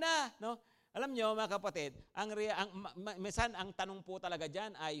 Teka muna, no? Alam nyo, mga kapatid, minsan ang tanong po talaga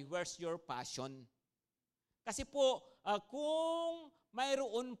dyan ay, where's your passion? Kasi po, kung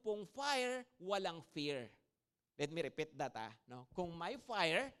mayroon pong fire, walang fear. Let me repeat that. No? Kung may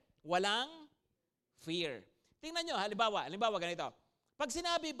fire, walang fear. Tingnan nyo, halimbawa ganito. Pag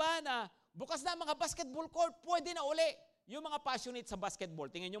sinabi ba na bukas na ang mga basketball court, pwede na uli. Yung mga passionate sa basketball,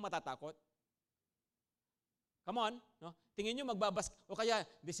 tingin nyo matatakot? Come on, no? Tingin nyo o kaya,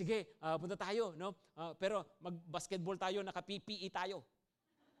 sige, punta tayo, no? Pero mag-basketball tayo, naka-PPE tayo.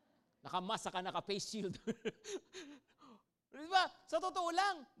 Naka-mask, naka-face shield. Diba? Sa totoo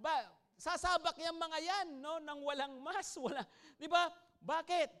lang, sasabak yung mga yan, no? Nang walang mask, wala. Diba?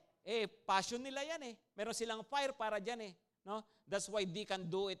 Bakit? Passion nila yan eh. Meron silang fire para dyan eh. No? That's why they can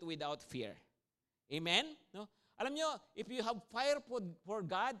do it without fear. Amen? No? Alam nyo, if you have fire for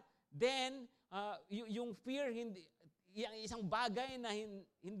God, then yung fear, yung isang bagay na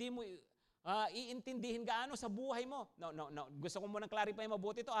hindi mo iintindihin gaano sa buhay mo. No. Gusto ko munang clarify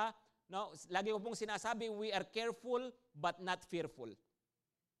mabuti ito. No, lagi ko pong sinasabi, we are careful but not fearful.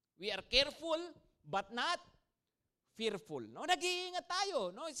 We are careful but not fearful. No, nag-iingat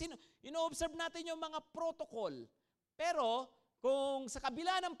tayo, no? Ino-observe natin yung mga protocol. Pero kung sa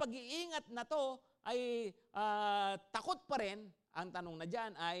kabila ng pag-iingat na to ay takot pa rin, ang tanong na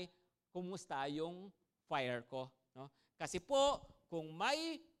diyan ay kumusta yung fire ko, no? Kasi po kung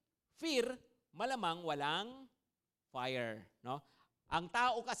may fear, malamang walang fire, no? Ang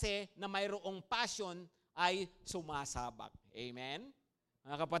tao kasi na mayroong passion ay sumasabak. Amen?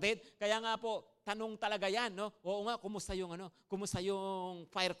 Mga kapatid, kaya nga po, tanong talaga yan, no? Oo nga, kumusta yung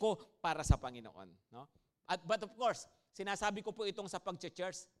fire ko para sa Panginoon, no? But of course, sinasabi ko po itong sa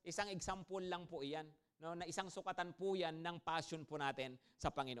pag-church, isang example lang po iyan, no? Na isang sukatan po yan ng passion po natin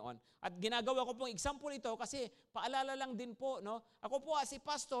sa Panginoon. At ginagawa ko pong example ito kasi paalala lang din po, no? Ako po as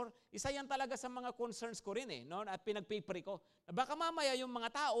pastor, isa yan talaga sa mga concerns ko rin eh, no? At pinag-paper ko. Baka mamaya yung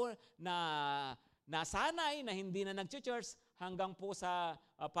mga tao na nasanay na hindi na nag-church hanggang po sa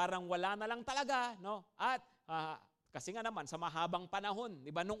parang wala na lang talaga, no? At kasi nga naman sa mahabang panahon,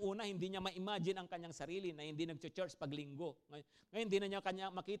 'di ba? Nung una hindi niya ma-imagine ang kanyang sarili na hindi nag-church pag linggo. Ngayon hindi na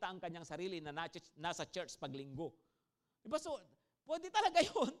niya makita ang kanyang sarili na nasa church pag linggo. 'Di ba? So, pwede talaga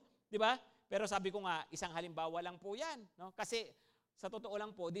 'yun, 'di ba? Pero sabi ko nga, isang halimbawa lang po 'yan, no? Kasi sa totoo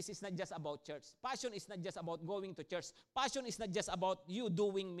lang po, this is not just about church. Passion is not just about going to church. Passion is not just about you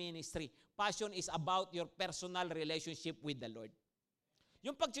doing ministry. Passion is about your personal relationship with the Lord.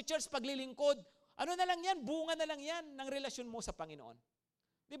 Yung pag-church, paglilingkod, ano na lang yan? Bunga na lang yan ng relasyon mo sa Panginoon.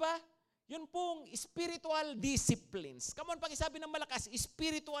 Di ba? Yun pong spiritual disciplines. Come on, pag-isabi ng malakas,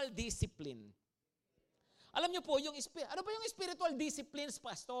 spiritual discipline. Alam niyo po, ano ba yung spiritual disciplines,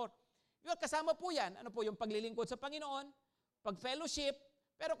 Pastor? Yung kasama po yan, ano po, yung paglilingkod sa Panginoon, pag-fellowship,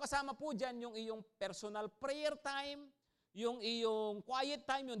 pero kasama po dyan yung iyong personal prayer time, yung iyong quiet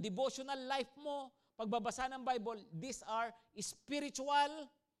time, yung devotional life mo, pagbabasa ng Bible. These are spiritual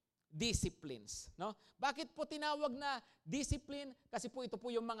disciplines. No? Bakit po tinawag na discipline? Kasi po ito po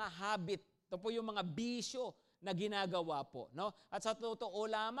yung mga habit, ito po yung mga bisyo na ginagawa po. No? At sa totoo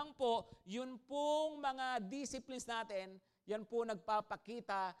lamang po, yun pong mga disciplines natin, yan po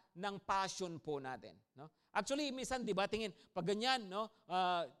nagpapakita ng passion po natin. No? Actually, minsan, di ba, tingin, pag ganyan, no?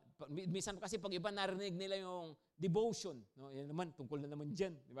 Minsan kasi pag iba narinig nila yung devotion, no? Yan naman, tungkol na naman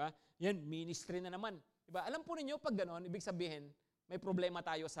dyan, di ba? Yan, ministry na naman. Di ba? Alam po ninyo, pag gano'n, ibig sabihin, may problema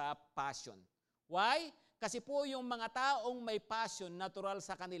tayo sa passion. Why? Kasi po yung mga taong may passion, natural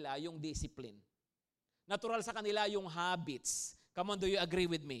sa kanila yung discipline. Natural sa kanila yung habits. Come on, do you agree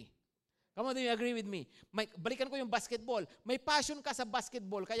with me? Come on, do you agree with me? Balikan ko yung basketball. May passion ka sa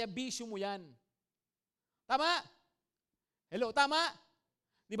basketball, kaya bisyo mo yan. Tama? Hello, tama?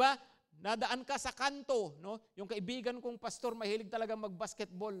 Di ba? Nadaan ka sa kanto, no? Yung kaibigan kong pastor mahilig talaga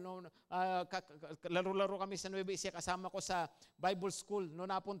mag-basketball, no? Laro-laro kami sa Nueva Ecija, kasama ko sa Bible School, no?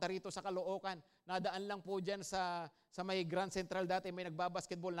 Napunta rito sa Caloocan. Nadaan lang po diyan sa may Grand Central dati, may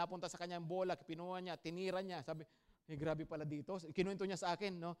nagba-basketball, napunta sa kanyang bola, pinuha niya, tinira niya. Sabi, grabe pala dito. Kinuwento niya sa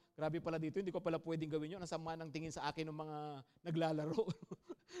akin, no? Grabe pala dito, hindi ko pala pwedeng gawin 'yon. Ang sama ng tingin sa akin ng mga naglalaro.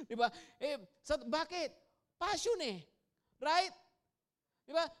 Di ba? Bakit? Passion eh. Right?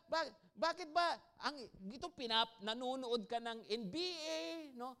 Di ba? Bakit ba nanonood ka ng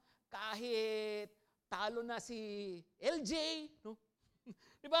NBA, no? Kahit talo na si LJ, no?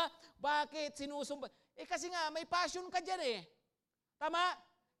 Di ba? Bakit sinusumba? Kasi nga may passion ka diyan eh. Tama?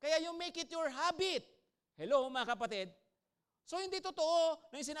 Kaya you make it your habit. Hello mga kapatid. So hindi totoo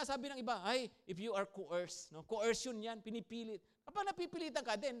na yung sinasabi ng iba, if you are coerced, no? Coercion yan, pinipilit. Kapag napipilitan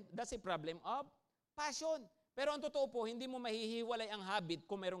ka din, that's a problem of passion. Pero ang totoo po, hindi mo mahihiwalay ang habit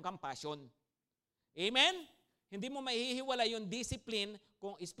kung mayroon kang passion. Amen? Hindi mo mahihiwalay yung discipline,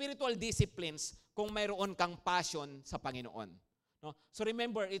 kung spiritual disciplines, kung mayroon kang passion sa Panginoon. No? So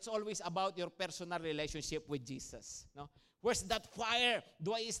remember, it's always about your personal relationship with Jesus. No? Where's that fire?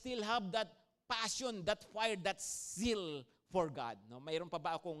 Do I still have that passion, that fire, that zeal for God. No? Mayroon pa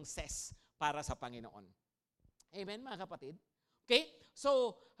ba akong zest para sa Panginoon? Amen, mga kapatid? Okay?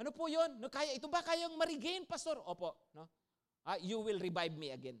 So, ano po yun? No, ito ba kayang ma-regain, Pastor? Opo. No? You will revive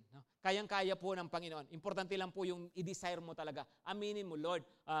me again. No? Kayang-kaya po ng Panginoon. Importante lang po yung i-desire mo talaga. Aminin mo, Lord,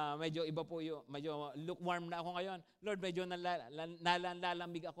 medyo iba po yung, medyo lukewarm na ako ngayon. Lord, medyo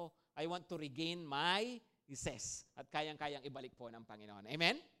nalalamig ako. I want to regain my zest. At kayang-kayang ibalik po ng Panginoon.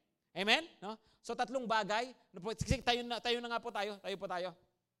 Amen? Amen? No? So, tatlong bagay. Tayo na nga po tayo. Tayo po tayo.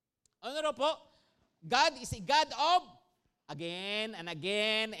 Ano na po? God is a God of again and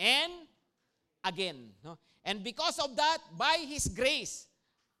again and again. No? And because of that, by His grace,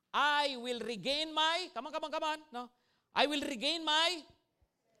 I will regain my, come on, no? I will regain my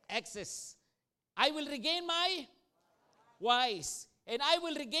excess. I will regain my wise. And I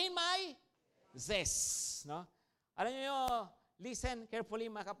will regain my zest. No? Alam niyo, listen carefully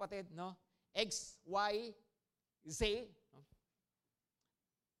mga kapatid. No? X, Y, Z. No?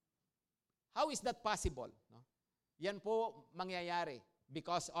 How is that possible? No? Yan po mangyayari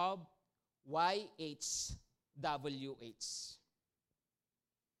because of YHWH.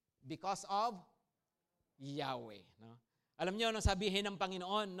 Because of Yahweh. No? Alam niyo, no, sabihin ng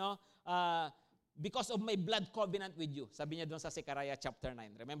Panginoon, no, because of my blood covenant with you. Sabi niya doon sa Zechariah chapter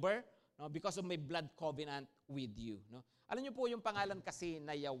 9. Remember? No, because of my blood covenant with you. No? Alam niyo po yung pangalan kasi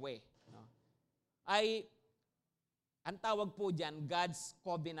na Yahweh. No? Ay, ang tawag po dyan, God's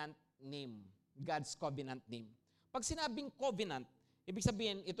covenant name. God's covenant name. Pag sinabing covenant, ibig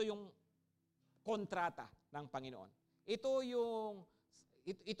sabihin, ito yung kontrata ng Panginoon. Ito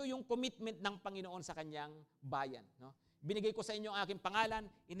yung commitment ng Panginoon sa kanyang bayan. No? Binigay ko sa inyo ang aking pangalan,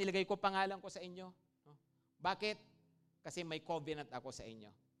 inilagay ko pangalan ko sa inyo. No? Bakit? Kasi may covenant ako sa inyo.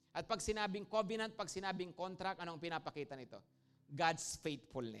 At pag sinabing covenant, pag sinabing contract, anong pinapakita nito? God's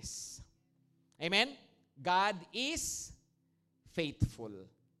faithfulness. Amen? God is faithful.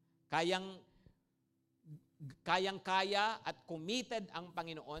 Kayang-kaya at committed ang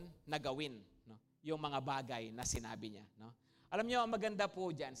Panginoon na gawin, no, yung mga bagay na sinabi niya. No? Alam niyo, ang maganda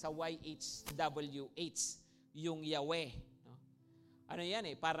po dyan sa YHWH, yung Yahweh. No? Ano yan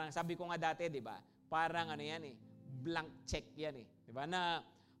eh, parang sabi ko nga dati, di ba? Parang ano yan eh, blank check yan eh. Di ba? Na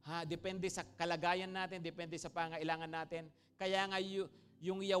depende sa kalagayan natin, depende sa pangailangan natin. Kaya nga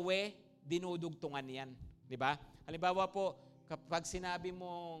yung Yahweh, dinudugtungan yan. Di ba? Halimbawa po, kapag sinabi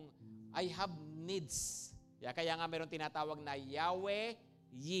mong, I have needs. Kaya nga meron tinatawag na Yahweh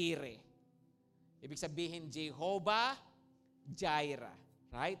Yireh. Ibig sabihin, Jehovah Jireh.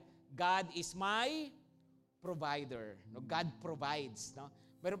 Right? God is my provider. No? God provides. No?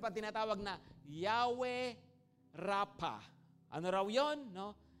 Meron pa tinatawag na Yahweh Rapha. Ano raw yun?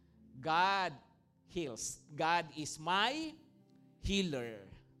 No? God heals. God is my healer.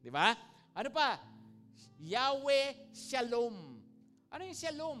 Di ba? Ano pa? Yahweh Shalom. Ano yung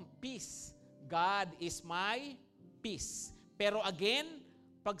Shalom? Peace. God is my peace. Pero again,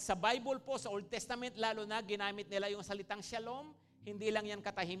 pag sa Bible po, sa Old Testament, lalo na, ginamit nila yung salitang Shalom. Hindi lang yan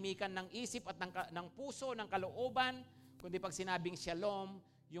katahimikan ng isip at ng puso, ng kalooban, kundi pag sinabing Shalom,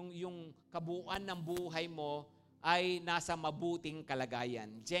 yung kabuuan ng buhay mo ay nasa mabuting kalagayan.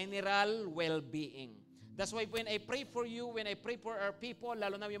 General well-being. That's why when I pray for you, when I pray for our people,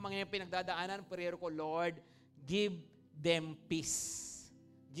 lalo na yung mga pinagdadaanan, prayer ko, Lord, give them peace.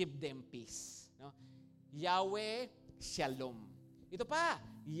 Give them peace. No? Yahweh Shalom. Ito pa,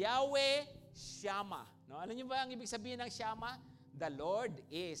 Yahweh Shammah. No? Alam niyo ba ang ibig sabihin ng Shammah? The Lord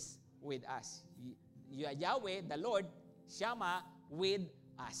is with us. Yahweh, the Lord, Shammah, with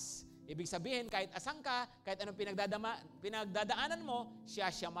us. Ibig sabihin, kahit asang ka, kahit anong pinagdadaanan mo,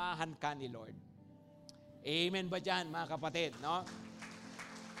 siyamahan ka ni Lord. Amen ba dyan, mga kapatid? No?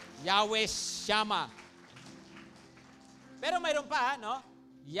 Yahweh Shammah. Pero mayroon pa, no?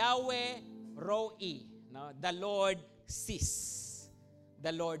 Yahweh Roi. No? The Lord sees.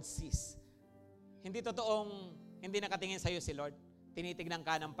 The Lord sees. Hindi totoong hindi nakatingin sa iyo si Lord. Tinitignan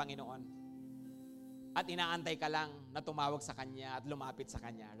ka ng Panginoon. At inaantay ka lang na tumawag sa Kanya at lumapit sa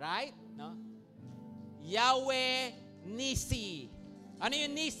Kanya. Right? No? Yahweh Nisi. Ano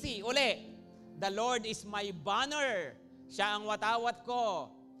yung Nisi? Uli. The Lord is my banner. Siya ang watawat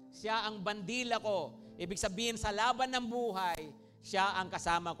ko. Siya ang bandila ko. Ibig sabihin sa laban ng buhay, siya ang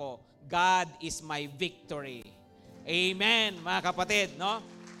kasama ko. God is my victory. Amen, mga kapatid, no?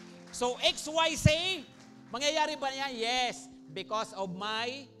 So, XYZ, mangyayari ba niya? Yes, because of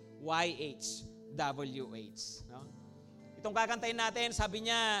my YHWH. No? Itong kakantayin natin, sabi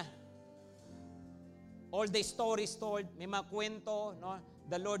niya, all the stories told, may mga kwento, no?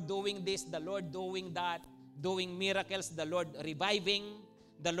 The Lord doing this, the Lord doing that, doing miracles, the Lord reviving,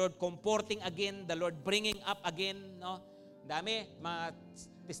 the Lord comforting again, the Lord bringing up again, no? Dami, mga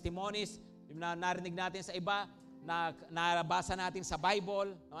testimonies, yung narinig natin sa iba, na nabasa natin sa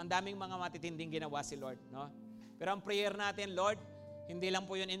Bible, no? Ang daming mga matitinding ginawa si Lord, no? Pero ang prayer natin, Lord, hindi lang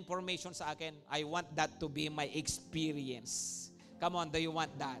po yun information sa akin. I want that to be my experience. Come on, do you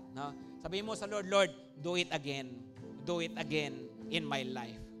want that? No? Sabihin mo sa Lord, Lord, do it again. Do it again in my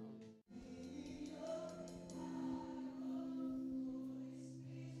life.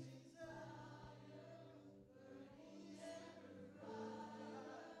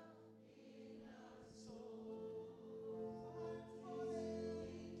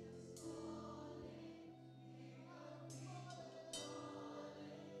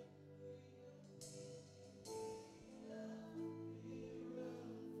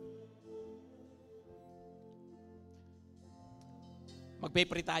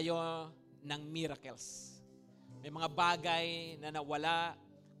 Magpe-pray tayo ng miracles. May mga bagay na nawala.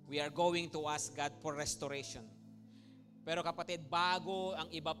 We are going to ask God for restoration. Pero kapatid, bago ang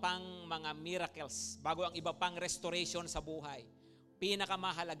iba pang mga miracles, bago ang iba pang restoration sa buhay,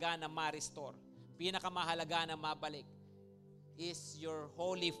 pinakamahalaga na ma-restore, pinakamahalaga na mabalik, is your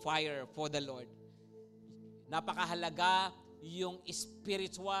holy fire for the Lord. Napakahalaga yung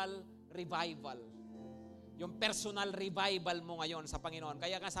spiritual revival. Yung personal revival mo ngayon sa Panginoon.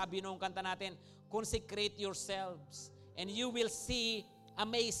 Kaya nga sabi nung kanta natin, consecrate yourselves and you will see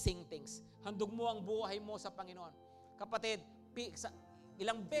amazing things. Handog mo ang buhay mo sa Panginoon. Kapatid,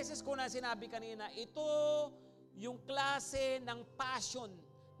 ilang beses ko na sinabi kanina, ito yung klase ng passion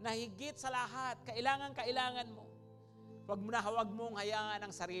na higit sa lahat, kailangan mo. Huwag mong hayaan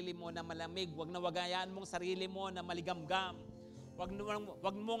ang sarili mo na malamig. Huwag hayaan mong sarili mo na maligamgam.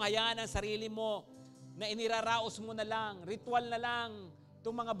 Huwag mong hayaan ang sarili mo na iniraraos mo na lang, ritual na lang,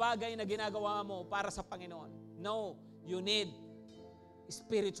 itong mga bagay na ginagawa mo para sa Panginoon. No, you need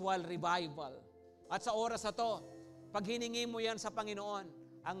spiritual revival. At sa oras na to, pag hiningi mo yan sa Panginoon,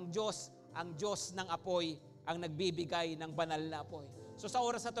 ang Diyos ng apoy, ang nagbibigay ng banal na apoy. So sa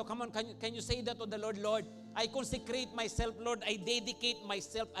oras na to, come on, can you say that to the Lord? Lord, I consecrate myself, Lord, I dedicate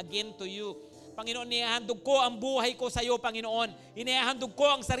myself again to you. Panginoon, inihahandog ko ang buhay ko sa iyo, Panginoon. Inihahandog ko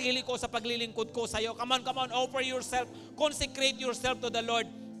ang sarili ko sa paglilingkod ko sa iyo. Come on, offer yourself. Consecrate yourself to the Lord.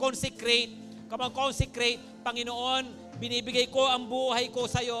 Consecrate. Come on, consecrate. Panginoon, binibigay ko ang buhay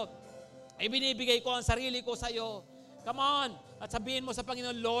ko sa iyo. Ibinibigay ko ang sarili ko sa iyo. Come on. At sabihin mo sa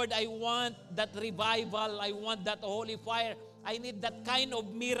Panginoon, Lord, I want that revival. I want that holy fire. I need that kind of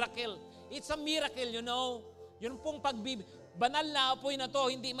miracle. It's a miracle, you know. Yun pong banal na apoy na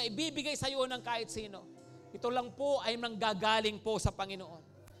to, hindi maibibigay sa iyo ng kahit sino. Ito lang po ay nanggagaling po sa Panginoon.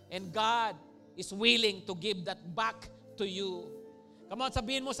 And God is willing to give that back to you. Come on,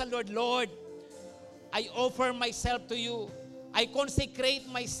 sabihin mo sa Lord, Lord, I offer myself to you. I consecrate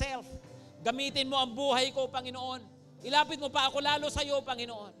myself. Gamitin mo ang buhay ko, Panginoon. Ilapit mo pa ako lalo sa iyo,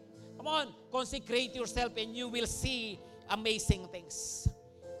 Panginoon. Come on, consecrate yourself and you will see amazing things.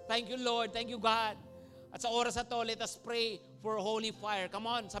 Thank you, Lord. Thank you, God. At sa oras na to, let us pray for holy fire. Come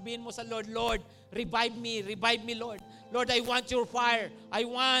on, sabihin mo sa Lord, Lord, revive me, Lord. Lord, I want your fire. I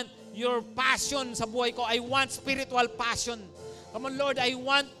want your passion sa buhay ko. I want spiritual passion. Come on, Lord, I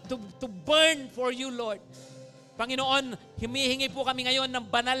want to burn for you, Lord. Panginoon, humihingi po kami ngayon ng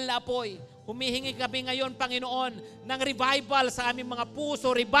banal na apoy. Humihingi kami ngayon, Panginoon, ng revival sa aming mga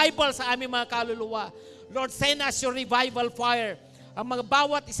puso, revival sa aming mga kaluluwa. Lord, send us your revival fire. Ang mga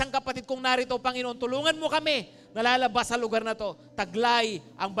bawat isang kapatid kong narito, Panginoon, tulungan mo kami na lalabas sa lugar na to. Taglay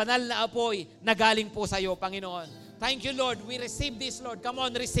ang banal na apoy na galing po sa iyo, Panginoon. Thank you, Lord. We receive this, Lord. Come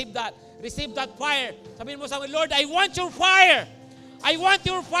on, receive that. Receive that fire. Sabihin mo sa akin, Lord, I want your fire. I want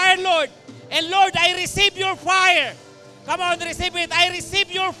your fire, Lord. And Lord, I receive your fire. Come on, receive it. I receive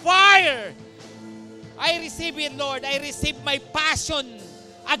your fire. I receive it, Lord. I receive my passion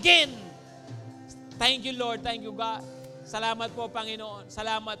again. Thank you, Lord. Thank you, God. Salamat po, Panginoon.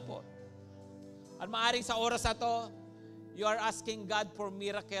 Salamat po. At maaring sa oras na to, you are asking God for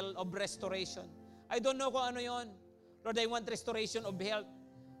miracle of restoration. I don't know kung ano yon. Lord, I want restoration of health.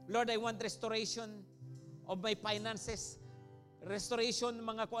 Lord, I want restoration of my finances. Restoration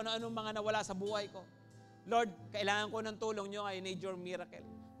mga kung ano-ano mga nawala sa buhay ko. Lord, kailangan ko ng tulong nyo. I need your miracle.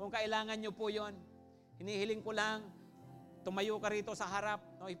 Kung kailangan nyo po yon, hinihiling ko lang, tumayo ka rito sa harap.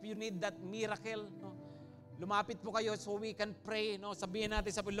 No? If you need that miracle, no? Lumapit po kayo so we can pray. No? Sabihin natin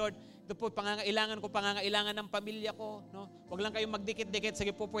sa Lord, ito po pangangailangan ng pamilya ko. No? Huwag lang kayong magdikit-dikit.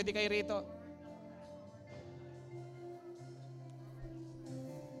 Sige po, pwede kayo rito.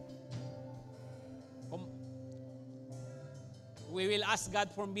 We will ask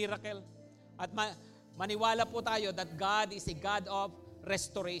God for miracle. At maniwala po tayo that God is a God of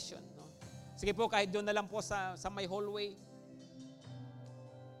restoration. No? Sige po, kahit doon na lang po sa may hallway.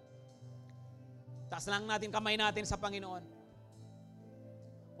 Taas lang natin kamay natin sa Panginoon.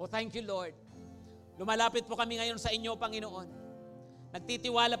 Oh, thank you, Lord. Lumalapit po kami ngayon sa inyo, Panginoon.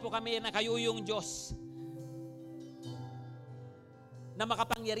 Nagtitiwala po kami na kayo yung Diyos na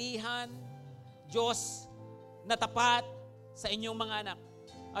makapangyarihan, Diyos na tapat sa inyong mga anak.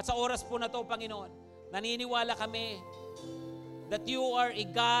 At sa oras po na to, Panginoon, naniniwala kami that you are a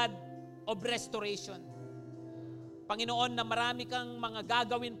God of restoration. Panginoon, na marami kang mga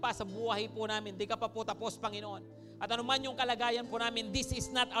gagawin pa sa buhay po namin. Di ka pa po tapos, Panginoon. At anuman yung kalagayan po namin, this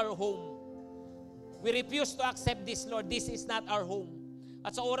is not our home. We refuse to accept this, Lord. This is not our home.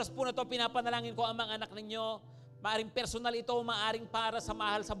 At sa oras po na to, pinapanalangin ko ang mga anak ninyo. Maaring personal ito, maaring para sa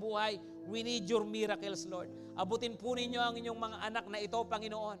mahal sa buhay. We need your miracles, Lord. Abutin po ninyo ang inyong mga anak na ito,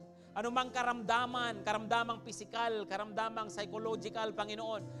 Panginoon. Anumang karamdamang physical, karamdamang psychological,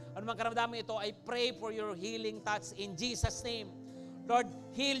 Panginoon. Anumang karamdaman ito, I pray for your healing touch in Jesus' name. Lord,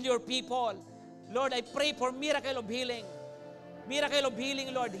 heal your people. Lord, I pray for miracle of healing. Miracle of healing,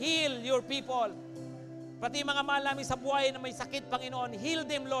 Lord. Heal your people. Pati mga mahal namin sa buhay na may sakit, Panginoon, heal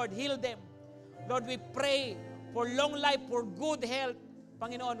them, Lord. Heal them. Lord, we pray for long life, for good health.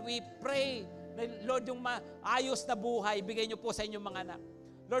 Panginoon, we pray na, Lord, yung maayos na buhay, bigay niyo po sa inyong mga anak.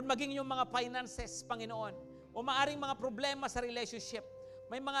 Lord, maging yung mga finances, Panginoon, o maaring mga problema sa relationship.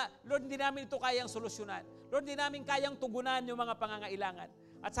 May mga, Lord, hindi namin ito kayang solusyonan. Lord, hindi namin kayang tugunan yung mga pangangailangan.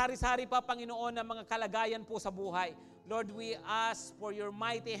 At sari-sari pa, Panginoon, ng mga kalagayan po sa buhay. Lord, we ask for your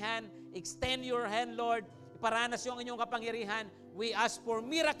mighty hand. Extend your hand, Lord. Iparanas yung inyong kapangyarihan. We ask for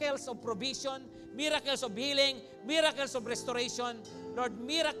miracles of provision, miracles of healing, miracles of restoration. Lord,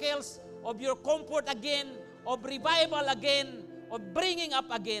 miracles of your comfort again, of revival again, of bringing up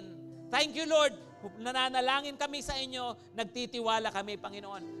again. Thank you, Lord. Nananalangin kami sa inyo, nagtitiwala kami,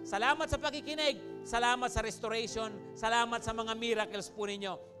 Panginoon. Salamat sa pakikinig, salamat sa restoration, salamat sa mga miracles po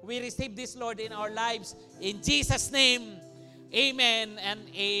ninyo. We receive this, Lord, in our lives. In Jesus' name, amen and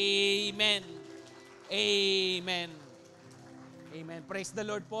amen. Amen. Amen. Praise the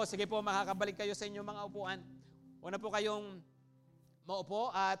Lord po. Sige po, makakabalik kayo sa inyong mga upuan. Una po kayong maupo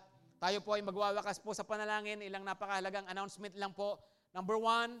at tayo po ay magwawakas po sa panalangin. Ilang napakahalagang announcement lang po. Number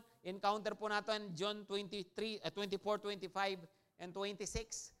 1, encounter po natin John 24, 25, and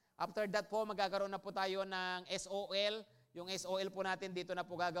 26. After that po, magkakaroon na po tayo ng SOL. Yung SOL po natin dito na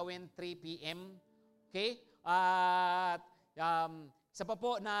po gagawin 3 p.m. Okay? At isa pa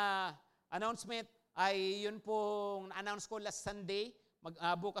po na announcement ay yun pong na-announce ko last Sunday.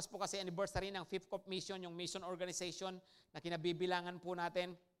 Bukas po kasi anniversary ng 5th Cop Mission, yung mission organization na kinabibilangan po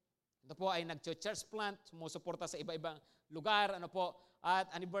natin. Ito po ay nag-church plant, sumusuporta sa iba-ibang lugar.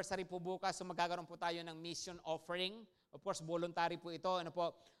 At anniversary po bukas, so magkakaroon po tayo ng mission offering. Of course, voluntary po ito.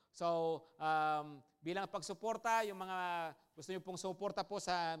 So, bilang pagsuporta, yung mga gusto nyo pong suporta po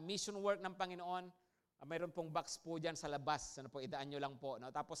sa mission work ng Panginoon, mayroon pong box po dyan sa labas. Idaan nyo lang po.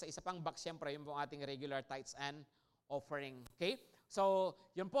 Tapos sa isa pang box, syempre, yung pong ating regular tithes and offering. Okay? So,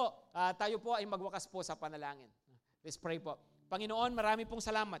 yun po. Tayo po ay magwakas po sa panalangin. Let's pray po. Panginoon, marami pong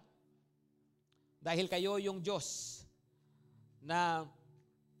salamat. Dahil kayo yung Diyos na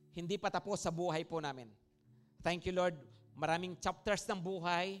hindi pa tapos sa buhay po namin. Thank you, Lord. Maraming chapters ng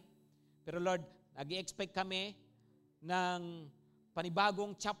buhay. Pero Lord, nag-i-expect kami ng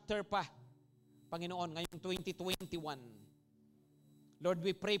panibagong chapter pa. Panginoon, ngayong 2021. Lord,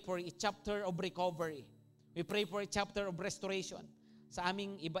 we pray for a chapter of recovery. We pray for a chapter of restoration sa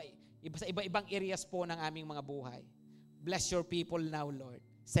aming iba-ibang areas po ng aming mga buhay. Bless your people now, Lord.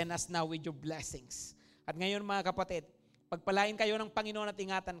 Send us now with your blessings. At ngayon, mga kapatid, pagpalain kayo ng Panginoon at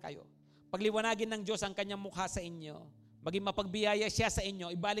ingatan kayo. Pagliwanagin ng Diyos ang kanyang mukha sa inyo. Maging mapagbiyaya siya sa inyo.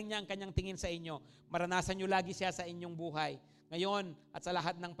 Ibaling niya ang kanyang tingin sa inyo. Maranasan niyo lagi siya sa inyong buhay. Ngayon at sa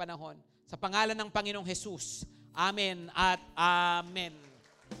lahat ng panahon. Sa pangalan ng Panginoong Jesus. Amen at amen.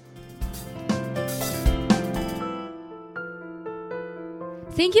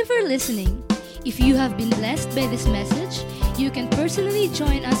 Thank you for listening. If you have been blessed by this message, you can personally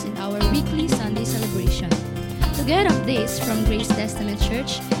join us in our weekly Sunday celebration. To get updates from Grace Testament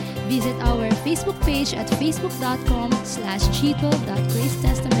Church, visit our Facebook page at facebook.com/g12.gracetestament.